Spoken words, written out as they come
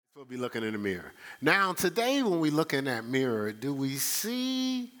We'll be looking in the mirror. Now, today when we look in that mirror, do we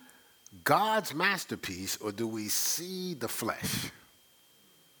see God's masterpiece or do we see the flesh?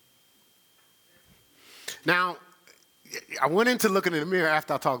 Now, I went into looking in the mirror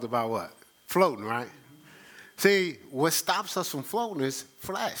after I talked about what? Floating, right? See, what stops us from floating is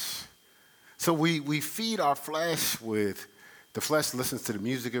flesh. So we feed our flesh with, the flesh listens to the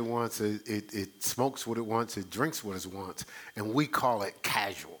music it wants, it smokes what it wants, it drinks what it wants, and we call it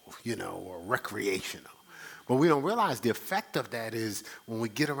casual, or recreational. But we don't realize the effect of that is when we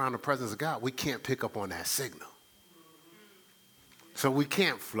get around the presence of God, we can't pick up on that signal. So we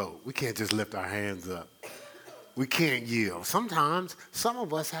can't float. We can't just lift our hands up. We can't yield. Sometimes some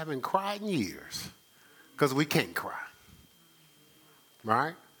of us haven't cried in years because we can't cry,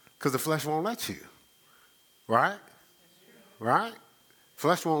 right? Because the flesh won't let you, right? Right?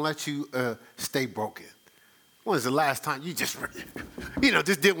 Flesh won't let you stay broken. When was the last time you just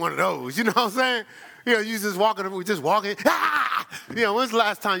did one of those? You know what I'm saying? You just walking, when's the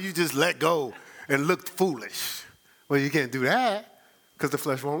last time you just let go and looked foolish? Well, you can't do that because the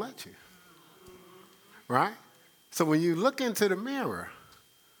flesh won't let you. Right? So when you look into the mirror,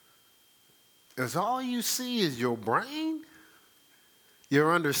 is all you see is your brain,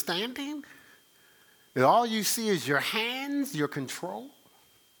 your understanding? And all you see is your hands, your control.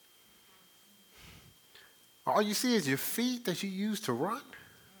 All you see is your feet that you use to run.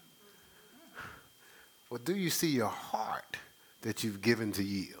 Or do you see your heart that you've given to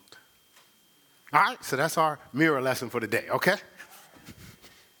yield? All right, so that's our mirror lesson for the day, okay?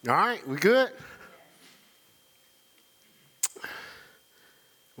 All right, we good?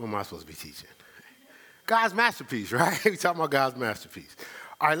 What am I supposed to be teaching? God's masterpiece, right? We're talking about God's masterpiece.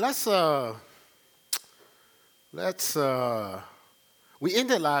 All right, we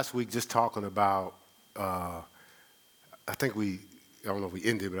ended last week just talking about, I don't know if we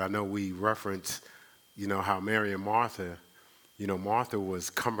ended, but I know we referenced, how Mary and Martha, Martha was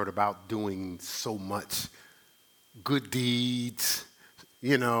cumbered about doing so much good deeds,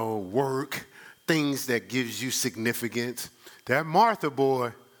 work, things that gives you significance. That Martha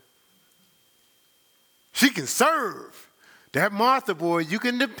boy, she can serve. That Martha boy, you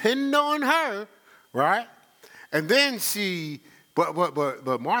can depend on her, right? And then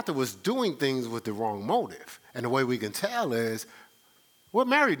but Martha was doing things with the wrong motive. And the way we can tell is, what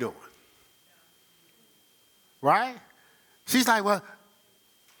Mary doing? Right? She's like, well,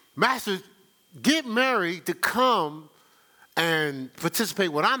 Master, get Mary to come and participate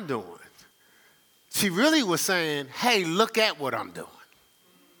in what I'm doing. She really was saying, hey, look at what I'm doing.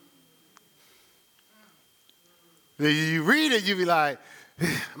 You read it, you be like,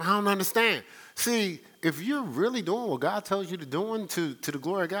 I don't understand. See, if you're really doing what God tells you to do to the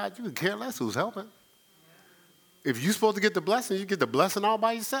glory of God, you could care less who's helping. If you're supposed to get the blessing, you get the blessing all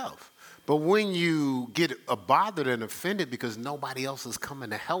by yourself. But when you get bothered and offended because nobody else is coming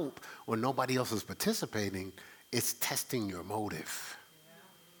to help or nobody else is participating, it's testing your motive.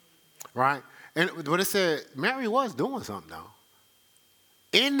 Right? And what it said, Mary was doing something, though.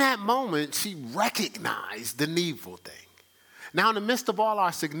 In that moment, she recognized the needful thing. Now, in the midst of all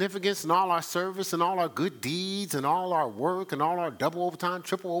our significance and all our service and all our good deeds and all our work and all our double overtime,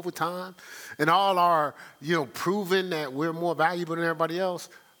 triple overtime, and all our, proving that we're more valuable than everybody else,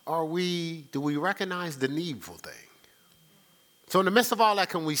 do we recognize the needful thing? So in the midst of all that,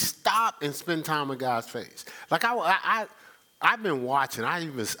 can we stop and spend time with God's face? Like I've been watching,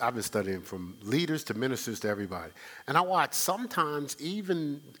 I've been studying from leaders to ministers to everybody. And I watch sometimes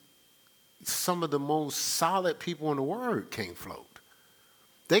even some of the most solid people in the Word can't float.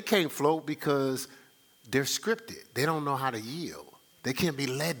 They can't float because they're scripted. They don't know how to yield. They can't be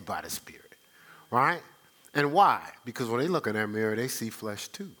led by the Spirit, right? And why? Because when they look in that mirror, they see flesh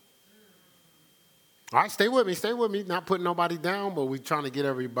too. All right, stay with me. Not putting nobody down, but we're trying to get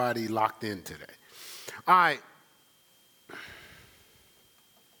everybody locked in today. All right.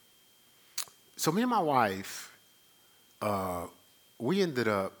 So me and my wife, we ended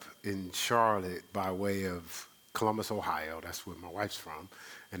up in Charlotte by way of Columbus, Ohio. That's where my wife's from,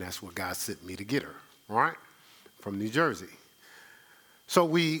 and that's where God sent me to get her, right? From New Jersey. So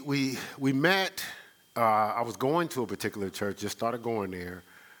we met. I was going to a particular church, just started going there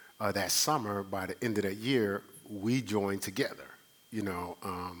that summer. By the end of that year, we joined together,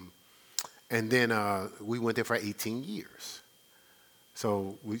 and then we went there for 18 years.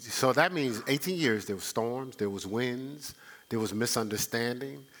 So that means 18 years, there was storms, there was winds, there was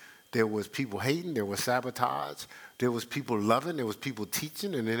misunderstanding, there was people hating, there was sabotage, there was people loving, there was people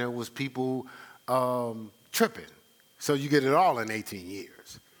teaching, and then there was people tripping. So you get it all in 18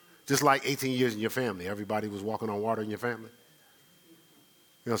 years. Just like 18 years in your family. Everybody was walking on water in your family.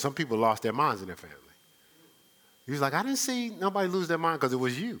 Some people lost their minds in their family. He was like, I didn't see nobody lose their mind because it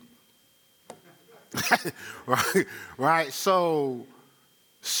was you. Right? Right? So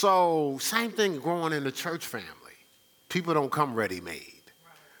same thing growing in the church family. People don't come ready-made.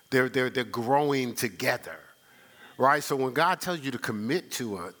 They're growing together. Right? So when God tells you to commit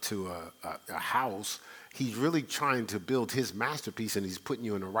to a house, he's really trying to build his masterpiece, and he's putting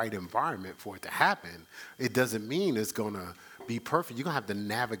you in the right environment for it to happen. It doesn't mean it's going to be perfect. You're going to have to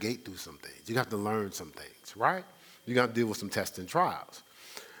navigate through some things. You have to learn some things, right? You're going to deal with some tests and trials.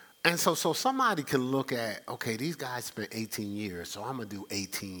 And so somebody can look at, okay, these guys spent 18 years, so I'm going to do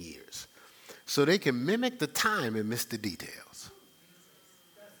 18 years. So they can mimic the time and miss the details.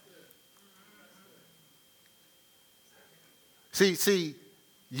 See,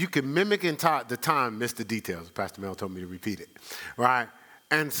 you can mimic in the time, miss the details. Pastor Mel told me to repeat it, right?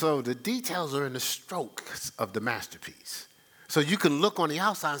 And so the details are in the strokes of the masterpiece. So you can look on the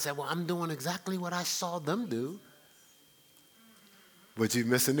outside and say, well, I'm doing exactly what I saw them do. But you're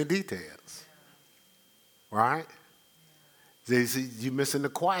missing the details, right? See, you're missing the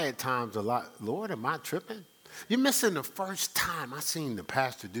quiet times a lot. Lord, am I tripping? You're missing the first time I seen the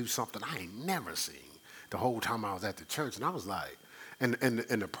pastor do something I ain't never seen the whole time I was at the church. And I was like, and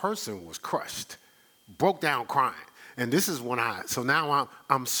the person was crushed, broke down crying. And this is when so now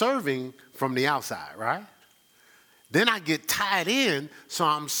I'm serving from the outside, right? Then I get tied in, so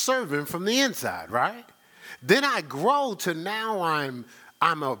I'm serving from the inside, right? Then I grow to now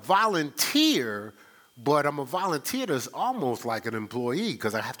I'm a volunteer, but I'm a volunteer that's almost like an employee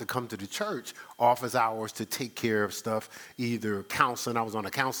because I have to come to the church office hours to take care of stuff, either counseling. I was on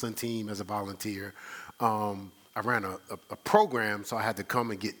a counseling team as a volunteer. I ran a program, so I had to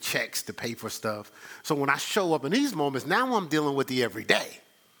come and get checks to pay for stuff. So when I show up in these moments, now I'm dealing with the everyday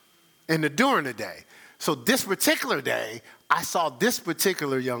and the during the day. So this particular day, I saw this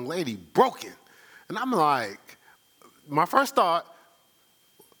particular young lady broken. And I'm like, my first thought,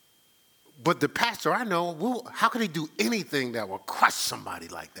 but the pastor I know, well, how can he do anything that will crush somebody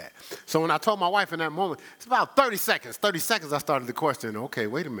like that? So when I told my wife in that moment, it's about 30 seconds. 30 seconds, I started to question, okay,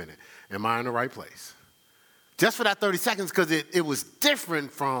 wait a minute. Am I in the right place? Just for that 30 seconds, because it was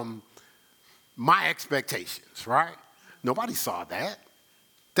different from my expectations, right? Nobody saw that.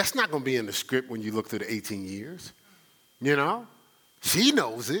 That's not going to be in the script when you look through the 18 years, She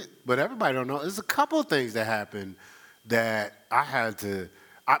knows it, but everybody don't know. There's a couple of things that happened that I had to.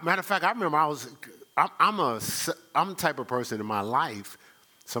 Matter of fact, I remember I'm the type of person in my life.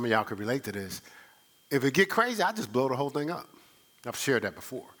 Some of y'all could relate to this. If it get crazy, I just blow the whole thing up. I've shared that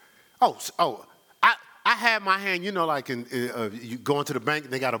before. I had my hand, like you go into the bank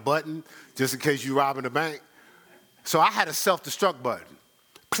and they got a button just in case you robbing the bank. So I had a self-destruct button.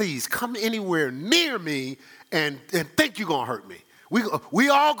 Please come anywhere near me and think you're gonna hurt me. We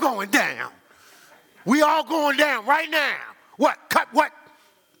all going down. We all going down right now. What? Cut what?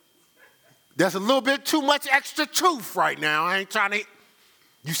 There's a little bit too much extra truth right now. I ain't trying to.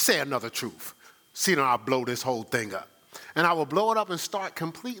 You say another truth. See, now I'll blow this whole thing up. And I will blow it up and start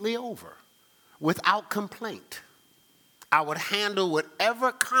completely over without complaint. I would handle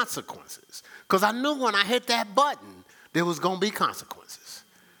whatever consequences. Because I knew when I hit that button, there was going to be consequences.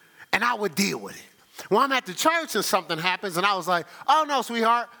 And I would deal with it. When I'm at the church and something happens and I was like, oh no,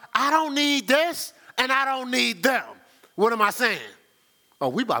 sweetheart, I don't need this and I don't need them. What am I saying? Oh,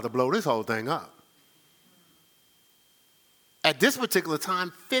 we about to blow this whole thing up. At this particular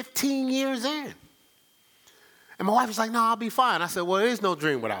time, 15 years in. And my wife was like, no, I'll be fine. I said, well, there's no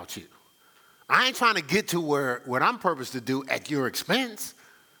dream without you. I ain't trying to get to what I'm purposed to do at your expense.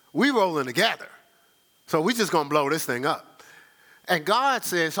 We rolling together. So we just going to blow this thing up. And God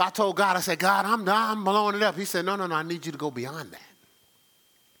said, so I told God, I said, God, I'm blowing it up. He said, no, I need you to go beyond that.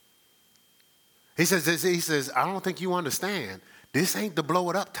 He says, I don't think you understand. This ain't the blow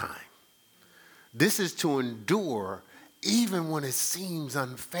it up time. This is to endure even when it seems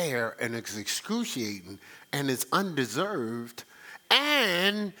unfair and it's excruciating and it's undeserved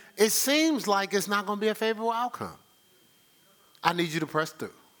and it seems like it's not going to be a favorable outcome. I need you to press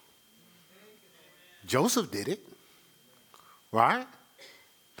through. Joseph did it, right?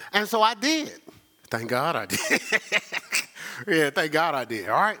 And so I did. Thank God I did. Yeah, thank God I did,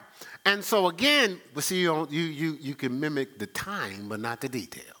 all right? And so again, but see, you can mimic the time, but not the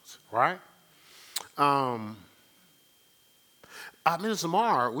details, right? Ms.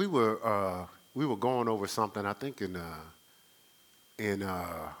 Lamar, we were going over something, I think in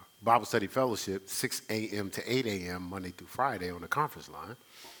Bible Study Fellowship, 6 a.m. to 8 a.m., Monday through Friday on the conference line.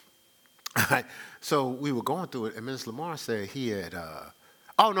 So we were going through it, and Ms. Lamar said he had,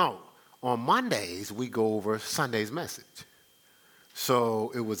 on Mondays, we go over Sunday's message.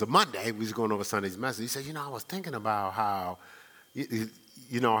 So it was a Monday. We was going over Sunday's message. He said, I was thinking about how,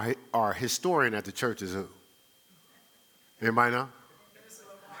 our historian at the church is who? Anybody know?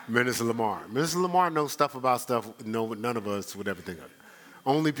 Minister Lamar. Minister Lamar knows stuff about stuff none of us would ever think of.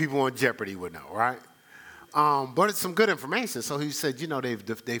 Only people on Jeopardy would know, right? But it's some good information. So he said,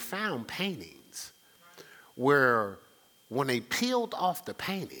 they found paintings where when they peeled off the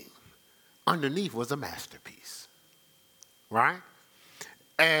painting, underneath was a masterpiece, right?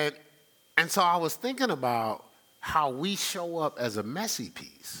 And so I was thinking about how we show up as a messy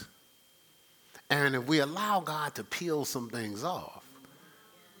piece. And if we allow God to peel some things off,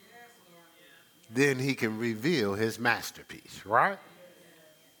 then he can reveal his masterpiece, right?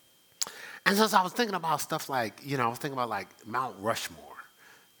 And so I was thinking about stuff like, I was thinking about like Mount Rushmore.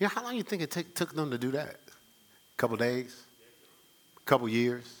 How long do you think it took them to do that? A couple days? A couple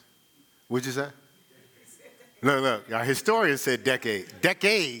years? What'd you say? Look, our historian said decade.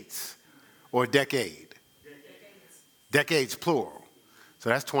 Decades or decade? Decades plural. So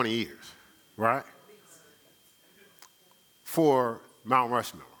that's 20 years, right? For Mount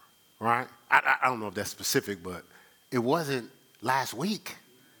Rushmore, right? I don't know if that's specific, but it wasn't last week.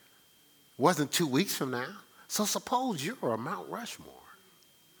 It wasn't 2 weeks from now. So suppose you're a Mount Rushmore.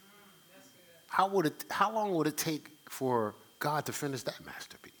 How long would it take for God to finish that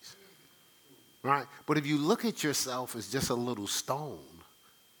masterpiece? Right? But if you look at yourself as just a little stone,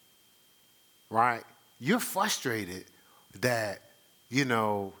 right, you're frustrated that, you're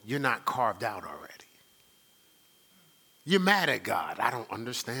not carved out already. You're mad at God. I don't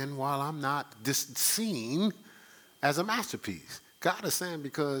understand why I'm not seen as a masterpiece. God is saying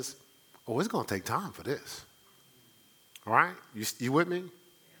because, it's going to take time for this. All right? You with me?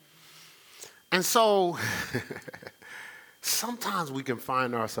 And so sometimes we can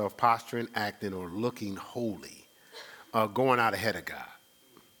find ourselves posturing, acting, or looking holy, going out ahead of God.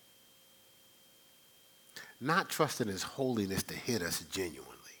 Not trusting his holiness to hit us genuinely.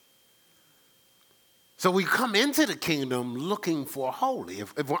 So we come into the kingdom looking for holy,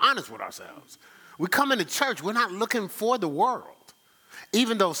 if we're honest with ourselves. We come into church, we're not looking for the world.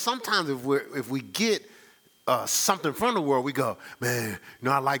 Even though sometimes if we get something from the world, we go, man,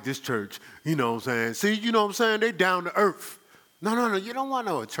 I like this church. You know what I'm saying? See, you know what I'm saying? They down to earth. No. You don't want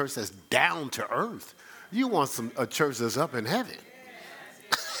a church that's down to earth. You want a church that's up in heaven.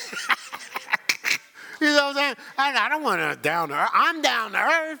 You know what I'm saying? I don't want a down to earth. I'm down to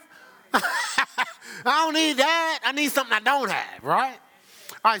earth. I don't need that. I need something I don't have, right?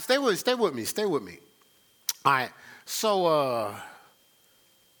 All right, stay with me. All right, so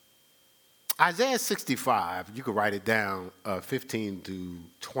Isaiah 65, you could write it down, 15 to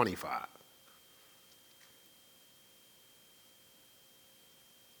 25.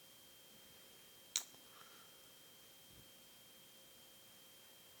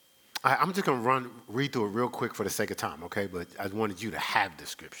 I'm just going to read through it real quick for the sake of time, okay? But I wanted you to have the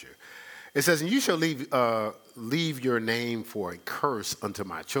scripture. It says, and you shall leave your name for a curse unto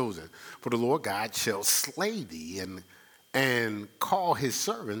my chosen, for the Lord God shall slay thee and call his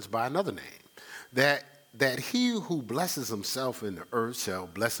servants by another name, that he who blesses himself in the earth shall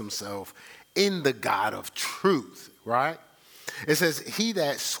bless himself in the God of truth, right? It says, he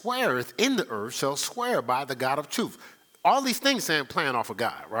that sweareth in the earth shall swear by the God of truth. All these things saying playing off of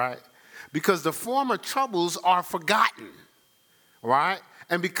God, right? Because the former troubles are forgotten, right?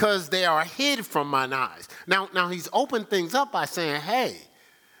 And because they are hid from mine eyes. Now he's opened things up by saying, hey,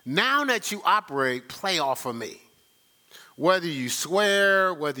 now that you operate, play off of me. Whether you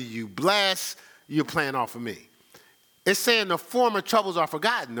swear, whether you bless, you're playing off of me. It's saying the former troubles are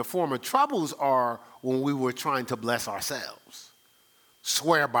forgotten. The former troubles are when we were trying to bless ourselves,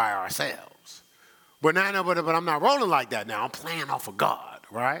 swear by ourselves. But I'm not rolling like that now. I'm playing off of God,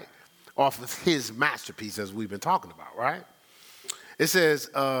 right? Off of his masterpiece, as we've been talking about, right? It says,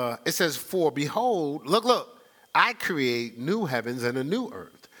 for behold, look, I create new heavens and a new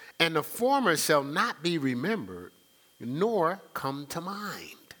earth, and the former shall not be remembered, nor come to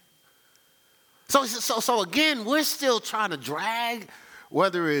mind. So again, we're still trying to drag,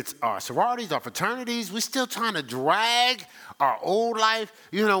 whether it's our sororities, our fraternities, we're still trying to drag our old life.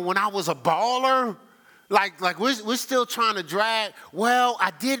 When I was a baller, like we're still trying to drag, well,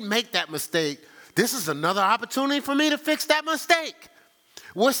 I did make that mistake. This is another opportunity for me to fix that mistake.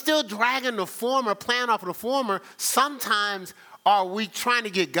 We're still dragging the former, playing off of the former. Sometimes are we trying to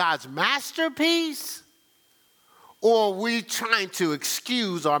get God's masterpiece, or are we trying to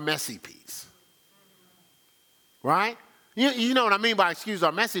excuse our messy piece? Right? You know what I mean by excuse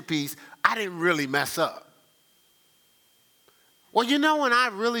our messy piece? I didn't really mess up. Well, when I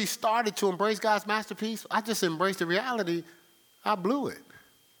really started to embrace God's masterpiece, I just embraced the reality I blew it.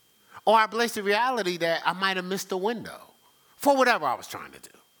 Or I embraced the reality that I might have missed a window for whatever I was trying to do.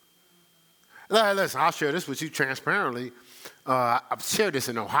 Listen, I'll share this with you transparently. I've shared this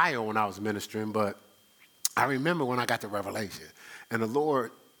in Ohio when I was ministering, but I remember when I got the revelation, and the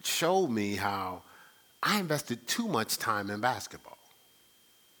Lord showed me how I invested too much time in basketball.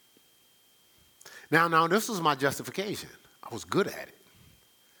 Now, this was my justification. I was good at it.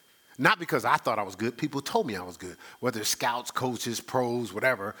 Not because I thought I was good. People told me I was good. Whether scouts, coaches, pros,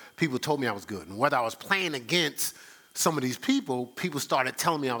 whatever, people told me I was good. And whether I was playing against some of these people, people started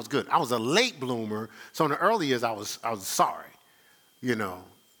telling me I was good. I was a late bloomer, so in the early years I was sorry,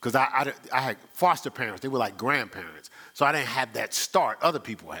 because I had foster parents. They were like grandparents, so I didn't have that start other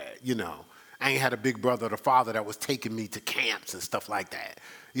people had, I ain't had a big brother or a father that was taking me to camps and stuff like that,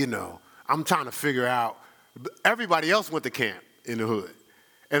 I'm trying to figure out, everybody else went to camp in the hood.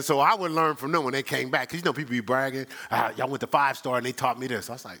 And so I would learn from them when they came back. Because, people be bragging, y'all went to 5-star and they taught me this.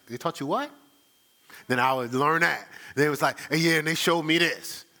 I was like, they taught you what? Then I would learn that. Then it was like, hey, yeah, and they showed me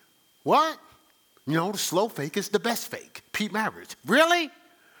this. What? The slow fake is the best fake. Pete Maverick. Really?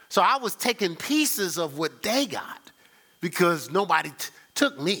 So I was taking pieces of what they got because nobody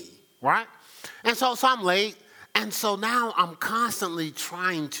took me, right? And so I'm late. And so now I'm constantly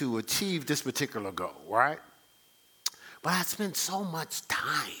trying to achieve this particular goal, right? But I spent so much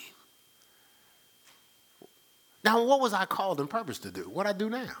time. Now, what was I called and purposed to do? What I do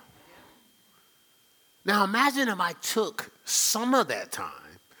now? Now, imagine if I took some of that time,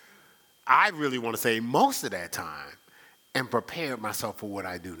 I really want to say most of that time, and prepared myself for what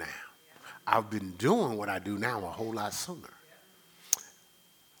I do now. I've been doing what I do now a whole lot sooner.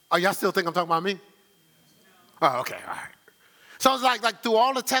 Oh, y'all still think I'm talking about me? Oh, okay, all right. So it's like through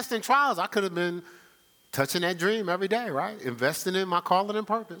all the tests and trials, I could have been touching that dream every day, right? Investing in my calling and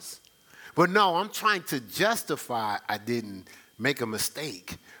purpose. But no, I'm trying to justify I didn't make a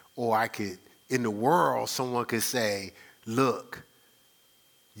mistake, or I could, in the world, someone could say, look,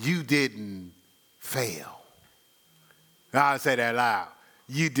 you didn't fail. I'll say that loud.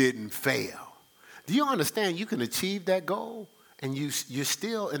 You didn't fail. Do you understand you can achieve that goal and you're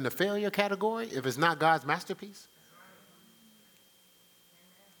still in the failure category if it's not God's masterpiece?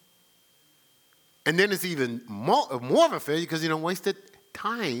 And then it's even more of a failure because you don't wasted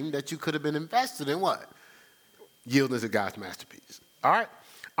time that you could have been invested in what? Yielding to God's masterpiece. All right?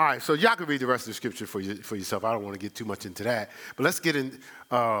 All right, so y'all can read the rest of the scripture for yourself. I don't want to get too much into that. But let's get in.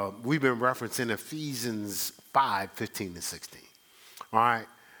 We've been referencing Ephesians 5:15 to 16. All right?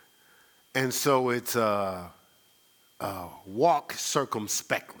 And so it's walk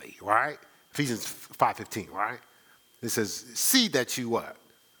circumspectly, right? Ephesians 5:15, right? It says, see that you what?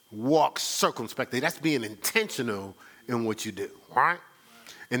 Walk circumspectly. That's being intentional in what you do, right?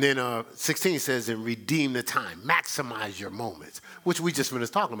 And then 16 says, and redeem the time. Maximize your moments, which we just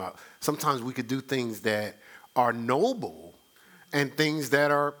finished talking about. Sometimes we could do things that are noble and things that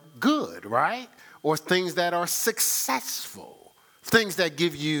are good, right? Or things that are successful. Things that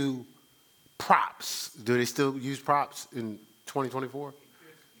give you props. Do they still use props in 2024?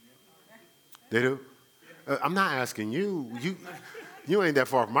 They do? I'm not asking you. You ain't that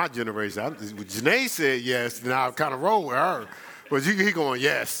far from my generation. Janae said yes, and I kind of roll with her. But he going,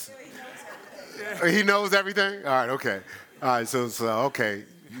 yes. He knows everything? All right, okay. All right, so okay.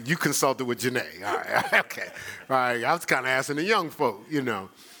 You consulted with Janae. All right, okay. All right, I was kind of asking the young folk, All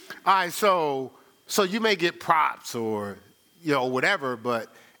right, so you may get props or, whatever, but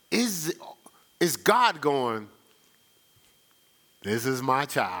is God going, this is my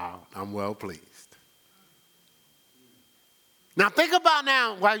child, I'm well pleased? Now think about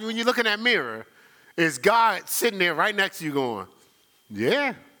now, when you're looking at that mirror, is God sitting there right next to you going,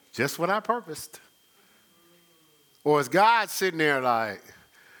 yeah, just what I purposed? Or is God sitting there like,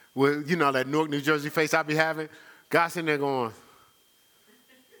 with, that Newark, New Jersey face I be having? God sitting there going,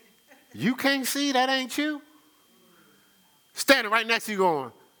 you can't see, that ain't you? Standing right next to you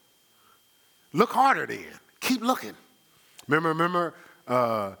going, look harder then. Keep looking. Remember,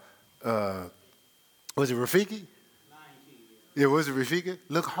 was it Rafiki? Yeah, was it Rafiki?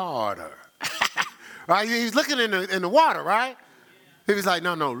 Look harder. Right? He's looking in the water, right? He was like,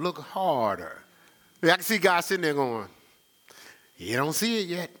 no, look harder. I can see God sitting there going, you don't see it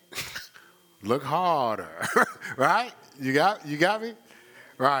yet. Look harder. Right? You got me?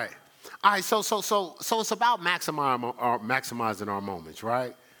 Right. All right, so it's about maximizing our moments,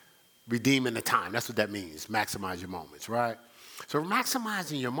 right? Redeeming the time. That's what that means. Maximize your moments, right? So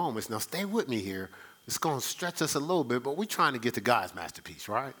maximizing your moments. Now stay with me here. It's going to stretch us a little bit, but we're trying to get to God's masterpiece,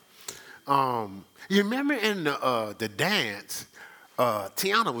 right? You remember in the dance,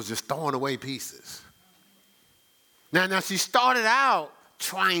 Tiana was just throwing away pieces. Now she started out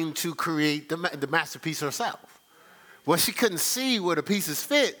trying to create the masterpiece herself. Well, she couldn't see where the pieces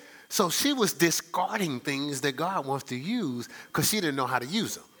fit, so she was discarding things that God wants to use because she didn't know how to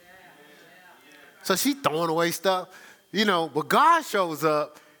use them. So she's throwing away stuff, but God shows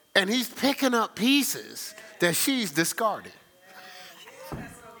up and he's picking up pieces that she's discarded.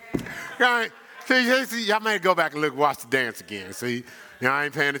 Right? See, y'all may go back and watch the dance again. See, I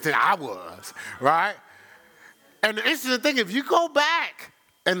ain't paying attention. I was, right? And the interesting thing, if you go back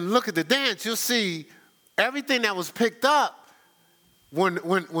and look at the dance, you'll see everything that was picked up. When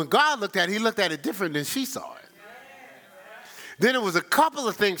God looked at it, he looked at it different than she saw it. Then there was a couple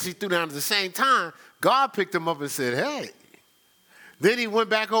of things she threw down at the same time. God picked them up and said, hey. Then he went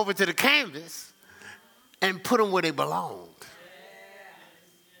back over to the canvas and put them where they belonged.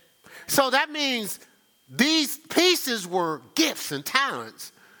 So that means these pieces were gifts and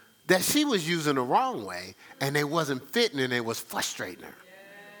talents that she was using the wrong way, and they wasn't fitting, and it was frustrating her.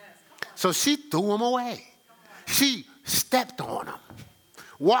 So she threw them away. She stepped on them,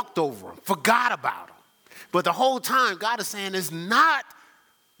 walked over them, forgot about them. But the whole time, God is saying it's not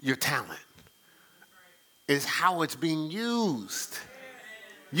your talent. It's how it's being used.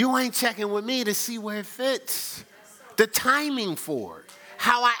 You ain't checking with me to see where it fits. The timing for it.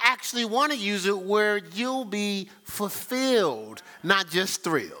 How I actually want to use it where you'll be fulfilled, not just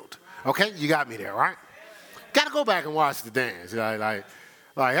thrilled. Okay? You got me there, right? Got to go back and watch the dance. Like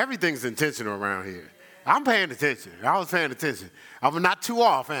everything's intentional around here. I'm paying attention. I was paying attention. I'm not too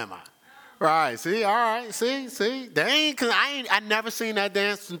off, am I? Right, see, all right, see. I never seen that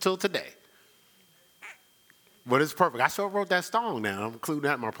dance until today. But it's perfect. I sure wrote that song now. I'm including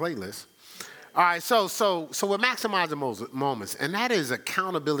that in my playlist. All right, so we're maximizing moments, and that is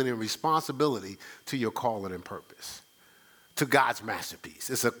accountability and responsibility to your calling and purpose, to God's masterpiece.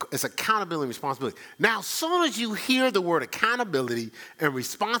 It's accountability and responsibility. Now, as soon as you hear the word accountability and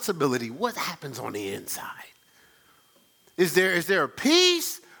responsibility, what happens on the inside? Is there a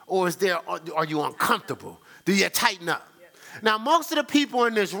peace? Or are you uncomfortable? Do you tighten up? Now, most of the people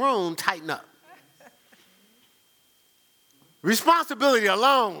in this room tighten up. Responsibility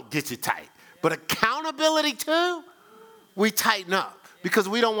alone gets you tight. But accountability too, we tighten up because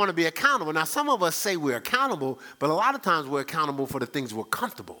we don't want to be accountable. Now, some of us say we're accountable, but a lot of times we're accountable for the things we're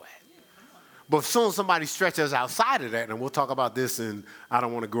comfortable at. But as soon as somebody stretches outside of that, and we'll talk about this in I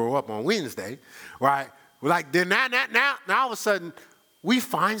Don't Want to Grow Up on Wednesday, right? We're like, then now all of a sudden, we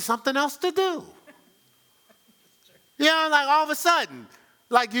find something else to do. Like all of a sudden,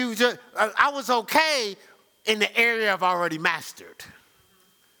 like I was okay in the area I've already mastered.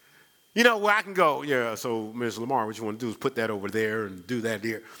 Where I can go, so Ms. Lamar, what you want to do is put that over there and do that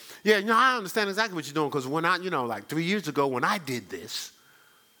here. Yeah, I understand exactly what you're doing because when like 3 years ago when I did this,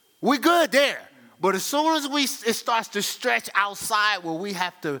 we're good there. But as soon as it starts to stretch outside where we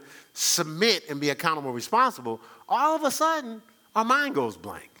have to submit and be accountable and responsible, all of a sudden, our mind goes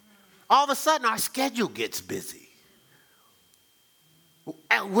blank. All of a sudden, our schedule gets busy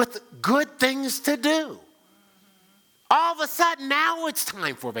with good things to do. All of a sudden, now it's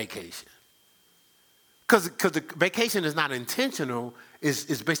time for vacation. Because the vacation is not intentional,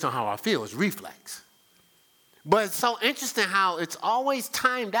 it's based on how I feel. It's reflex. But it's so interesting how it's always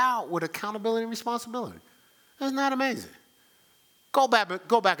timed out with accountability and responsibility. Isn't that amazing? Go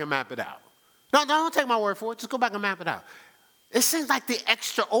back and map it out. No, don't take my word for it. Just go back and map it out. It seems like the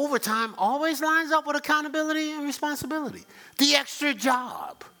extra overtime always lines up with accountability and responsibility. The extra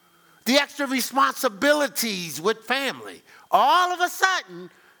job, the extra responsibilities with family, all of a sudden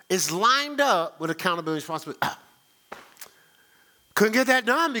is lined up with accountability and responsibility. Couldn't get that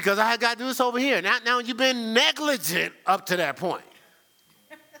done because I had got to do this over here. Now you've been negligent up to that point.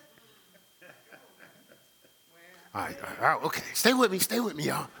 All right, okay. Stay with me,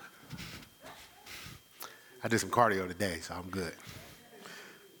 y'all. I did some cardio today, so I'm good.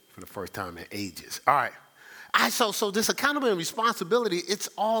 For the first time in ages. All right. So this accountability and responsibility, it's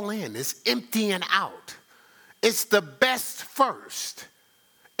all in. It's emptying out. It's the best first.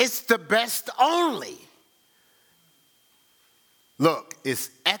 It's the best only. Look,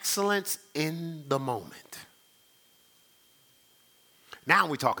 it's excellence in the moment. Now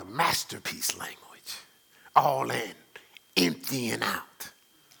we're talking masterpiece language. All in. Emptying out.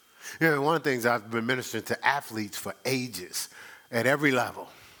 One of the things I've been ministering to athletes for ages at every level.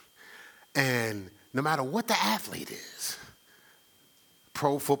 And no matter what the athlete is,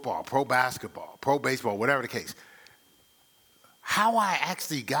 pro football, pro basketball, pro baseball, whatever the case, how I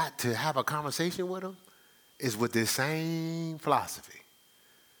actually got to have a conversation with them is with this same philosophy.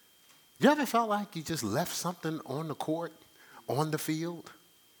 You ever felt like you just left something on the court, on the field?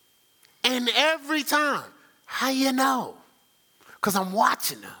 And every time, How you know? Because I'm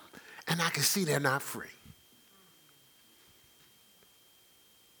watching them, and I can see they're not free.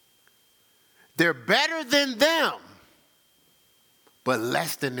 They're better than them, but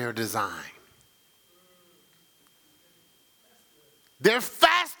less than their design. They're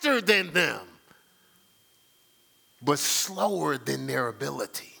faster than them, but slower than their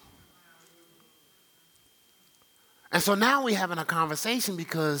ability. And so now we're having a conversation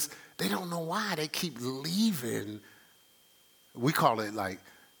because they don't know why they keep leaving. We call it like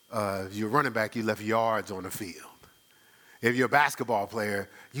if you're a running back, you left yards on the field. If you're a basketball player,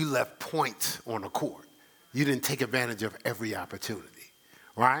 you left points on the court. You didn't take advantage of every opportunity,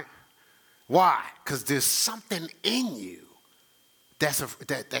 right? Why? Because there's something in you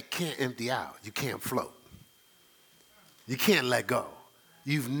that can't empty out. You can't float. You can't let go.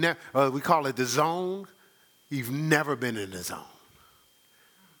 You've never. We call it the zone. You've never been in the zone,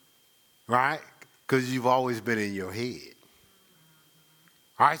 right? Because you've always been in your head.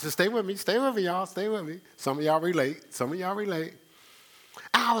 All right, so stay with me, y'all, stay with me. Some of y'all relate.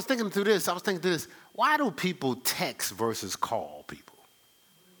 I was thinking through this. Why do people text versus call people?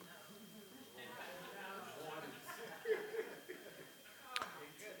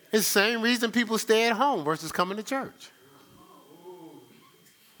 It's the same reason people stay at home versus coming to church.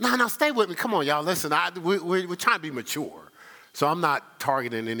 No, stay with me. Come on, y'all. Listen, we're trying to be mature. So I'm not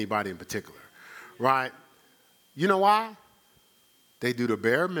targeting anybody in particular, right? You know why? They do the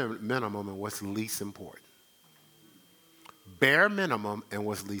bare minimum and what's least important. Bare minimum and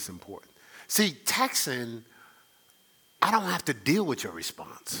what's least important. See, texting, I don't have to deal with your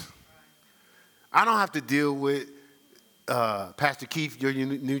response. I don't have to deal with Pastor Keith, your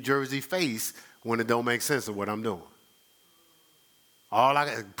New Jersey face when it don't make sense of what I'm doing. All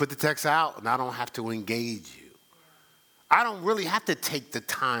I put the text out and I don't have to engage you. I don't really have to take the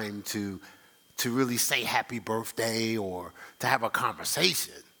time to really say happy birthday or to have a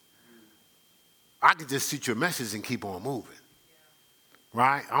conversation. I can just shoot you a message and keep on moving.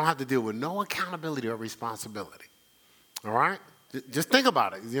 Right? I don't have to deal with no accountability or responsibility. All right? Just think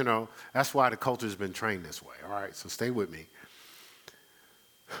about it. You know, that's why the culture's been trained this way. All right? So stay with me.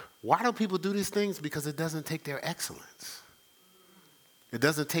 Why do people do these things? Because it doesn't take their excellence. It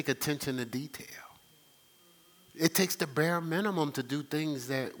doesn't take attention to detail. It takes the bare minimum to do things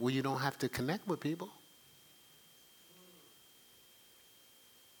where you don't have to connect with people.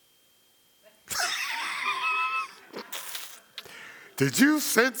 Did you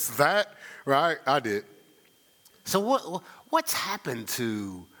sense that? Right? I did. So what's happened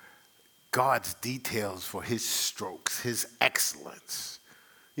to God's details for his strokes, his excellence?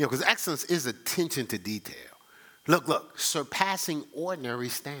 You know, because excellence is attention to detail. Look, surpassing ordinary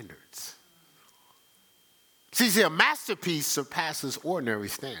standards. See, a masterpiece surpasses ordinary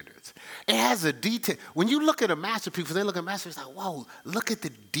standards. It has a detail. When you look at a masterpiece, when they look at a masterpiece, it's like, whoa, look at the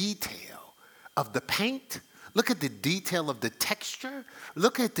detail of the paint. Look at the detail of the texture.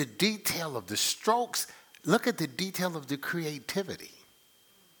 Look at the detail of the strokes. Look at the detail of the creativity.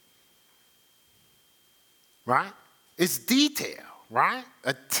 Right? It's detail, right?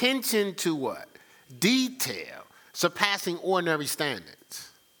 Attention to what? Detail. Surpassing ordinary standards.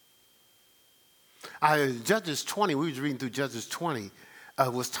 Judges 20, we was reading through Judges 20,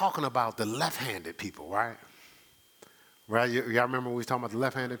 was talking about the left-handed people, right? Right? Y'all remember when we was talking about the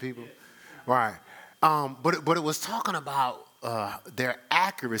left-handed people? Right. But it was talking about their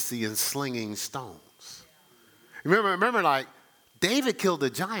accuracy in slinging stones. Remember, like, David killed a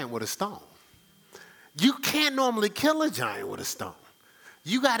giant with a stone. You can't normally kill a giant with a stone.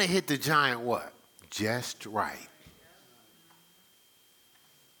 You got to hit the giant what? Just right.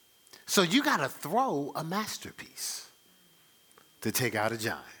 So you got to throw a masterpiece to take out a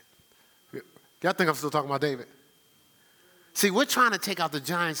giant. Y'all think I'm still talking about David? See, we're trying to take out the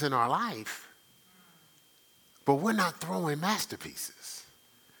giants in our life, but we're not throwing masterpieces.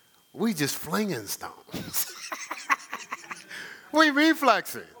 We just flinging stones. We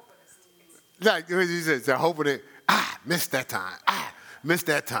reflexing. Like you said, hoping it, missed that time. Missed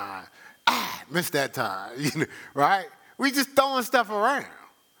that time. Missed that time. Right? We just throwing stuff around.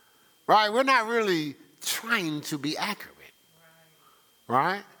 Right? We're not really trying to be accurate.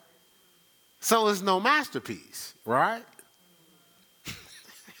 Right? So it's no masterpiece. Right?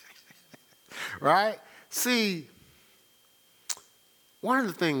 Right? See, one of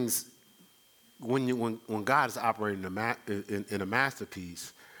the things when God is operating in a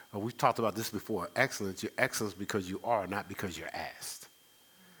masterpiece, we've talked about this before, excellence, you're excellence because you are, not because you're asked.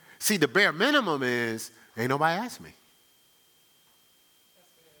 See, the bare minimum is, ain't nobody asked me.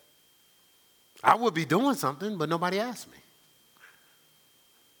 I would be doing something, but nobody asked me.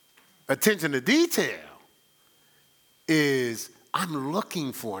 Attention to detail. is I'm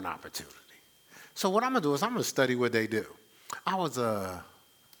looking for an opportunity. So what I'm going to do is I'm going to study what they do. I was,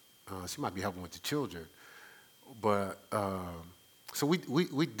 she might be helping with the children, but so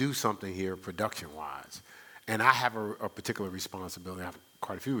we do something here production-wise. And I have a particular responsibility. I have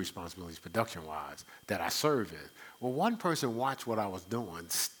quite a few responsibilities production-wise that I serve in. Well, one person watched what I was doing,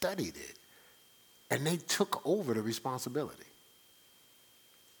 studied it, and they took over the responsibility.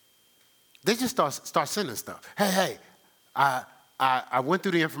 They just start sending stuff. Hey, I went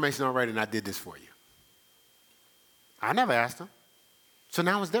through the information already and I did this for you. I never asked them. So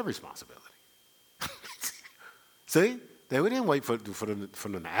now it's their responsibility. See? They didn't wait for them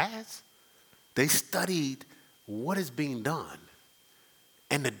to ask. They studied what is being done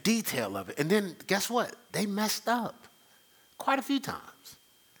and the detail of it. And then guess what? They messed up quite a few times.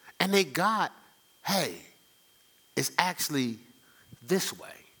 And they got, hey, it's actually this way.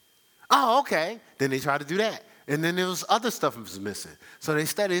 Oh, okay. Then they tried to do that. And then there was other stuff that was missing. So they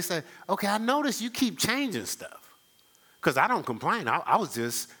studied. They said, okay, I noticed you keep changing stuff. Because I don't complain. I was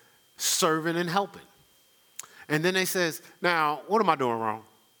just serving and helping. And then they says, now, what am I doing wrong?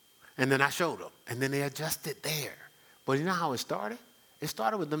 And then I showed them. And then they adjusted there. But you know how it started? It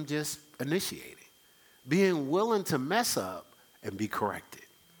started with them just initiating. Being willing to mess up and be corrected.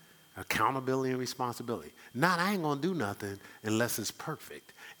 Accountability and responsibility. Not, I ain't going to do nothing unless it's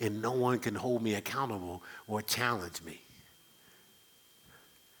perfect. And no one can hold me accountable or challenge me.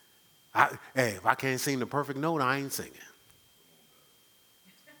 Hey, if I can't sing the perfect note, I ain't singing.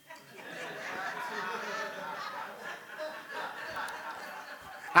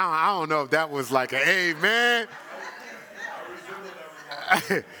 I don't know if that was like an amen. I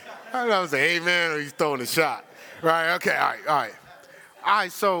don't know if it was an amen or he's throwing a shot. Right, okay, all right,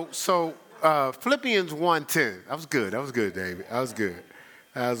 so Philippians 1:10. That was good, David. That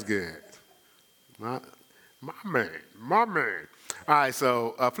was good. My man. All right,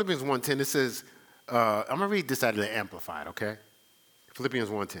 so Philippians 1:10, it says, I'm going to read this out of the Amplified, okay? Philippians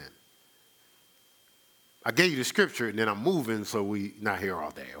 1:10. I gave you the scripture, and then I'm moving so we not here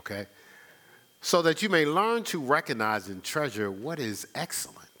all day, okay? So that you may learn to recognize and treasure what is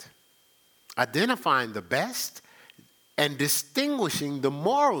excellent, identifying the best and distinguishing the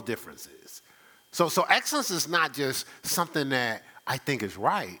moral differences. So excellence is not just something that I think is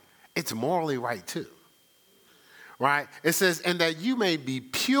right. It's morally right too, right? It says, and that you may be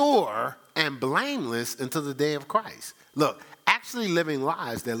pure and blameless until the day of Christ. Look, actually living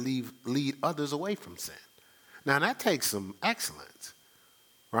lives that lead others away from sin. Now, that takes some excellence,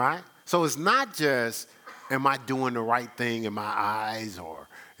 right? So it's not just, am I doing the right thing in my eyes or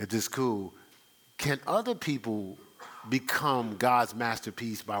is this cool? Can other people become God's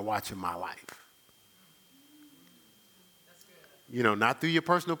masterpiece by watching my life? That's good. You know, not through your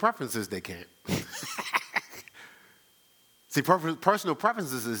personal preferences, they can't. See, personal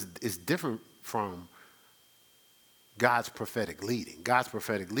preferences is different from God's prophetic leading. God's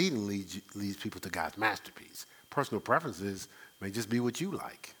prophetic leading leads people to God's masterpiece. Personal preferences may just be what you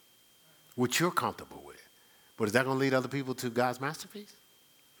like, what you're comfortable with. But is that going to lead other people to God's masterpiece?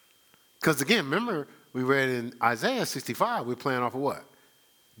 Because again, remember, we read in Isaiah 65, we're playing off of what?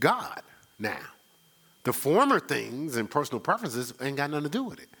 God now. The former things and personal preferences ain't got nothing to do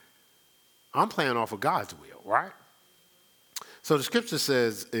with it. I'm playing off of God's will, right? So the scripture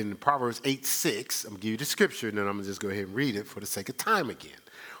says in Proverbs 8:6, I'm going to give you the scripture, and then I'm going to just go ahead and read it for the sake of time again,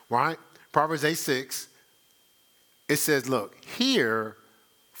 right? Proverbs 8:6, it says, look, hear,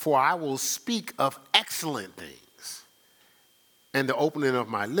 for I will speak of excellent things, and the opening of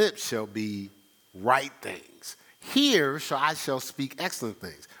my lips shall be right things. Here I shall speak excellent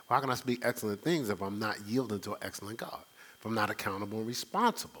things. Well, how can I speak excellent things if I'm not yielding to an excellent God? If I'm not accountable and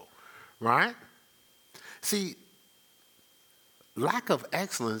responsible, right? See, lack of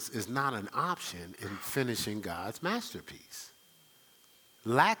excellence is not an option in finishing God's masterpiece.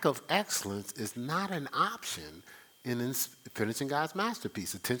 Lack of excellence is not an option in finishing God's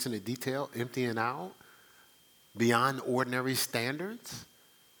masterpiece. Attention to detail, emptying out, beyond ordinary standards.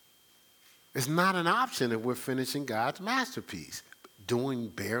 It's not an option if we're finishing God's masterpiece. Doing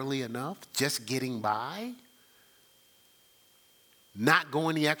barely enough, just getting by, not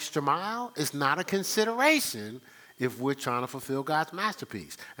going the extra mile is not a consideration if we're trying to fulfill God's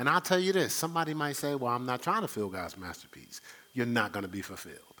masterpiece. And I'll tell you this, somebody might say, well, I'm not trying to fulfill God's masterpiece. You're not going to be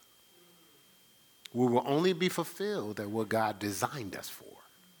fulfilled. We will only be fulfilled at what God designed us for.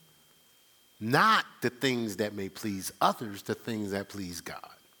 Not the things that may please others, the things that please God,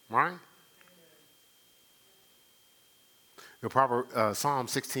 right? The Psalm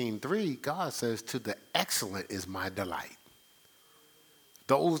 16:3, God says, to the excellent is my delight.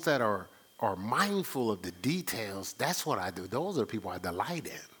 Those that are are mindful of the details, that's what I do. Those are the people I delight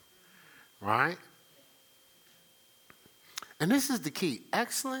in, right? And this is the key.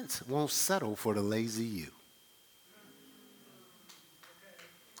 Excellence won't settle for the lazy you.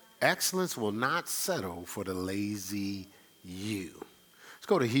 Excellence will not settle for the lazy you. Let's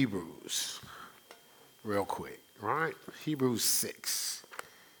go to Hebrews real quick, right? Hebrews 6.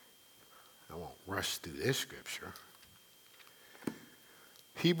 I won't rush through this scripture.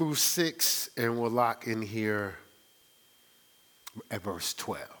 Hebrews 6, and we'll lock in here at verse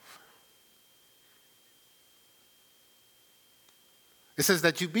 12. It says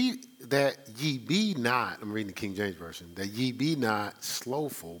that ye be not, I'm reading the King James Version, that ye be not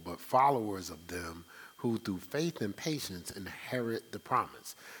slothful, but followers of them who through faith and patience inherit the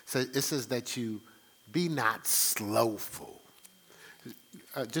promise. So it says that you be not slothful.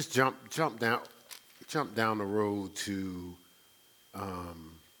 Just jump down the road to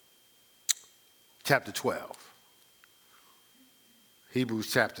chapter 12.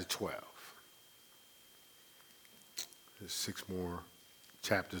 Hebrews chapter 12. There's 6 more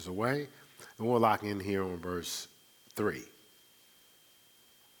chapters away. And we'll lock in here on verse 3.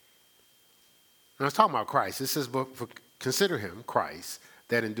 Now, it's talking about Christ. It says, but consider him, Christ,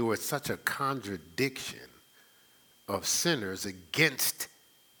 that endured such a contradiction of sinners against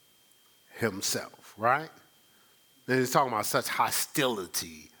himself, right? And it's talking about such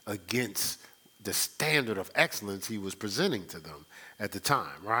hostility against the standard of excellence he was presenting to them at the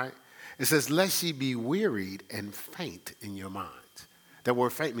time, right? It says, lest ye be wearied and faint in your minds. That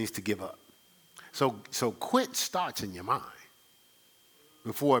word faint means to give up. So quit starts in your mind.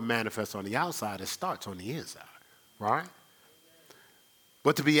 Before it manifests on the outside, it starts on the inside, right?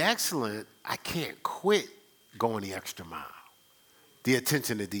 But to be excellent, I can't quit going the extra mile, the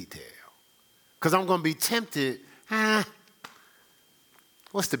attention to detail. Because I'm going to be tempted,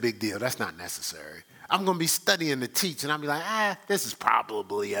 what's the big deal? That's not necessary. I'm going to be studying to teach, and I'll be like, this is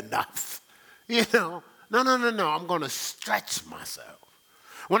probably enough. No. I'm going to stretch myself.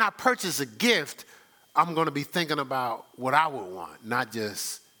 When I purchase a gift, I'm going to be thinking about what I would want, not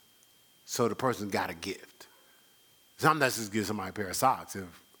just so the person got a gift. Sometimes just give somebody a pair of socks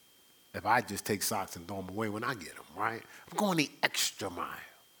if I just take socks and throw them away when I get them, right? I'm going the extra mile.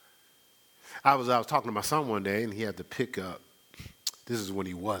 I was talking to my son one day, and he had to pick up, this is when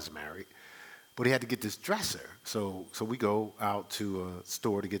he was married, but he had to get this dresser. So we go out to a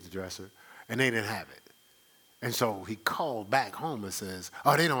store to get the dresser, and they didn't have it. And so he called back home and says,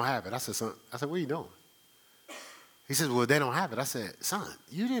 oh, they don't have it. I said, son, what are you doing? He says, well, they don't have it. I said, son,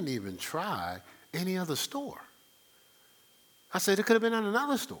 you didn't even try any other store. I said, it could have been in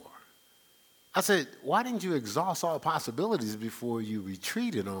another store. I said, why didn't you exhaust all possibilities before you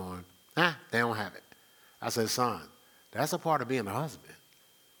retreated on, they don't have it. I said, son, that's a part of being a husband.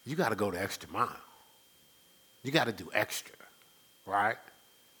 You got to go the extra mile. You got to do extra, right?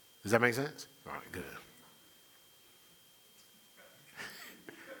 Does that make sense? All right, good.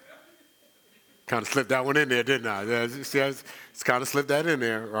 Kind of slipped that one in there, didn't I? It's kind of slipped that in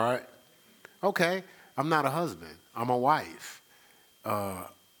there, right? Okay, I'm not a husband. I'm a wife.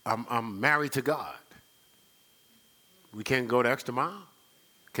 I'm married to God. We can't go the extra mile.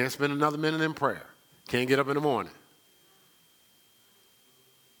 Can't spend another minute in prayer. Can't get up in the morning.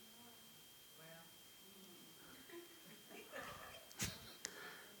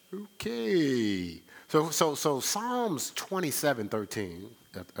 Okay. So Psalms 27:13.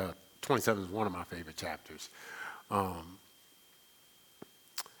 27 is one of my favorite chapters.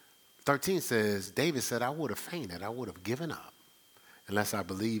 13 says, David said, I would have fainted, I would have given up, unless I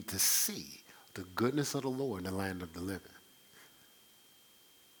believed to see the goodness of the Lord in the land of the living.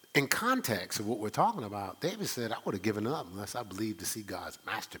 In context of what we're talking about, David said, I would have given up unless I believed to see God's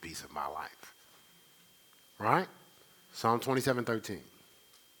masterpiece in my life. Right? Psalm 27:13.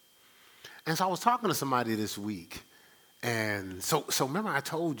 And so I was talking to somebody this week. And so remember I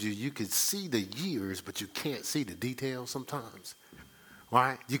told you could see the years, but you can't see the details sometimes,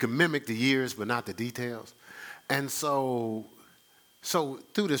 right? You can mimic the years, but not the details. And so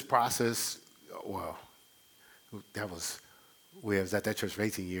through this process, we was at that church for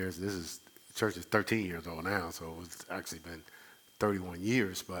 18 years. The church is 13 years old now, so it's actually been 31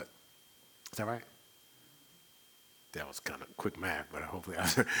 years, but is that right? That was kind of quick math, but hopefully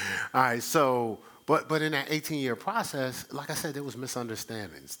all right, so but in that 18-year process, like I said, there was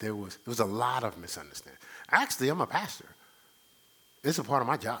misunderstandings. There was a lot of misunderstandings. Actually, I'm a pastor. It's a part of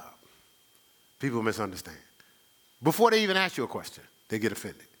my job. People misunderstand. Before they even ask you a question, they get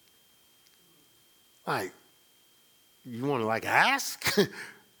offended. Like, you want to ask?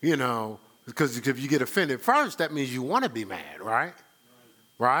 Because if you get offended first, that means you want to be mad, right?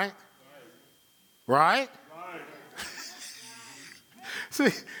 Right? Right? See,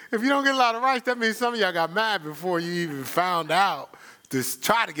 if you don't get a lot of rights, that means some of y'all got mad before you even found out to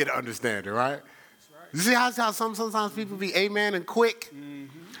try to get an understanding, right? Right. You see how sometimes people be amen and quick? Mm-hmm.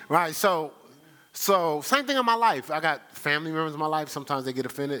 Right, so same thing in my life. I got family members in my life. Sometimes they get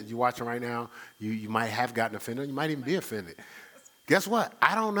offended. You're watching right now. You might have gotten offended. You might even be offended. Guess what?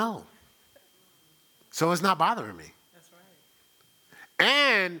 I don't know. So it's not bothering me. That's right.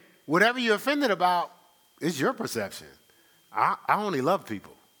 And whatever you're offended about is your perception. I only love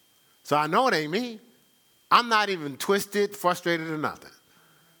people. So I know it ain't me. I'm not even twisted, frustrated, or nothing.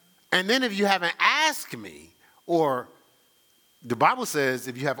 And then if you haven't asked me, or the Bible says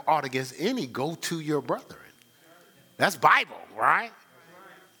if you have aught against any, go to your brethren. That's Bible, right?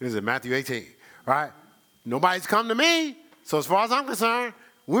 This is Matthew 18, right? Nobody's come to me. So as far as I'm concerned,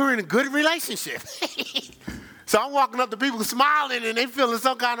 we're in a good relationship. So I'm walking up to people smiling and they feeling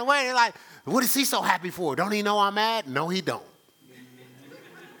some kind of way. They're like, what is he so happy for? Don't he know I'm mad? No, he don't.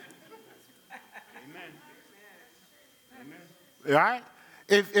 Amen. All right?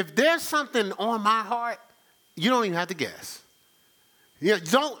 If there's something on my heart, you don't even have to guess. You know,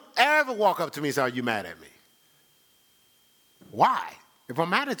 don't ever walk up to me and say, are you mad at me? Why? If I'm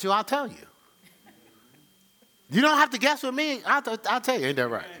mad at you, I'll tell you. You don't have to guess with me. I'll tell you. Ain't that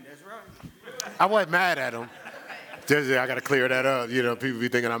right? That's right. I wasn't mad at him. I got to clear that up. You know, people be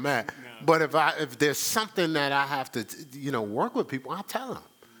thinking I'm mad. No. But if there's something that I have to, work with people, I'll tell them.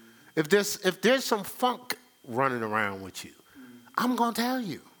 If there's some funk running around with you, I'm going to tell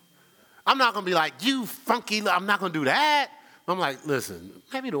you. I'm not going to be like, you funky, I'm not going to do that. I'm like, listen,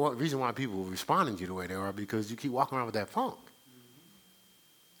 maybe the reason why people are responding to you the way they are because you keep walking around with that funk.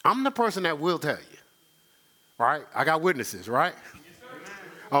 I'm the person that will tell you, right? I got witnesses, right?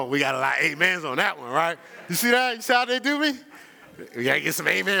 Oh, we got a lot of amens on that one, right? You see that? You see how they do me? We got to get some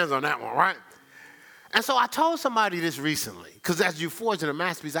amens on that one, right? And so I told somebody this recently, because as you forging a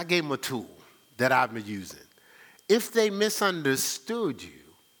masterpiece, I gave them a tool that I've been using. If they misunderstood you,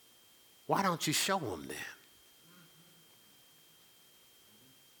 why don't you show them then?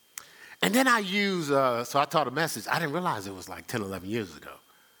 And then I use, so I taught a message. I didn't realize it was like 10, 11 years ago.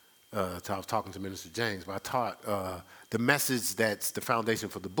 So I was talking to Minister James, but I taught the message that's the foundation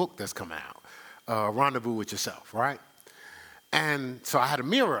for the book that's coming out, Rendezvous with Yourself, right? And so I had a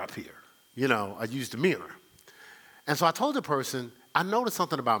mirror up here. I used a mirror. And so I told the person, I noticed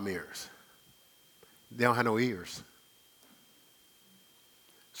something about mirrors. They don't have no ears.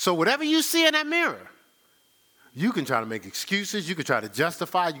 So whatever you see in that mirror, you can try to make excuses, you can try to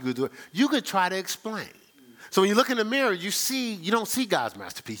justify, you could do it, you could try to explain. So when you look in the mirror, you don't see God's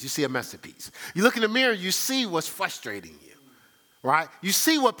masterpiece, you see a masterpiece. You look in the mirror, you see what's frustrating you, right? You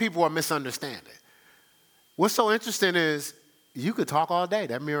see what people are misunderstanding. What's so interesting is you could talk all day,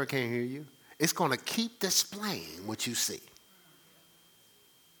 that mirror can't hear you. It's going to keep displaying what you see.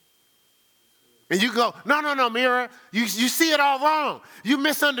 And you go, no, mirror, you see it all wrong. You're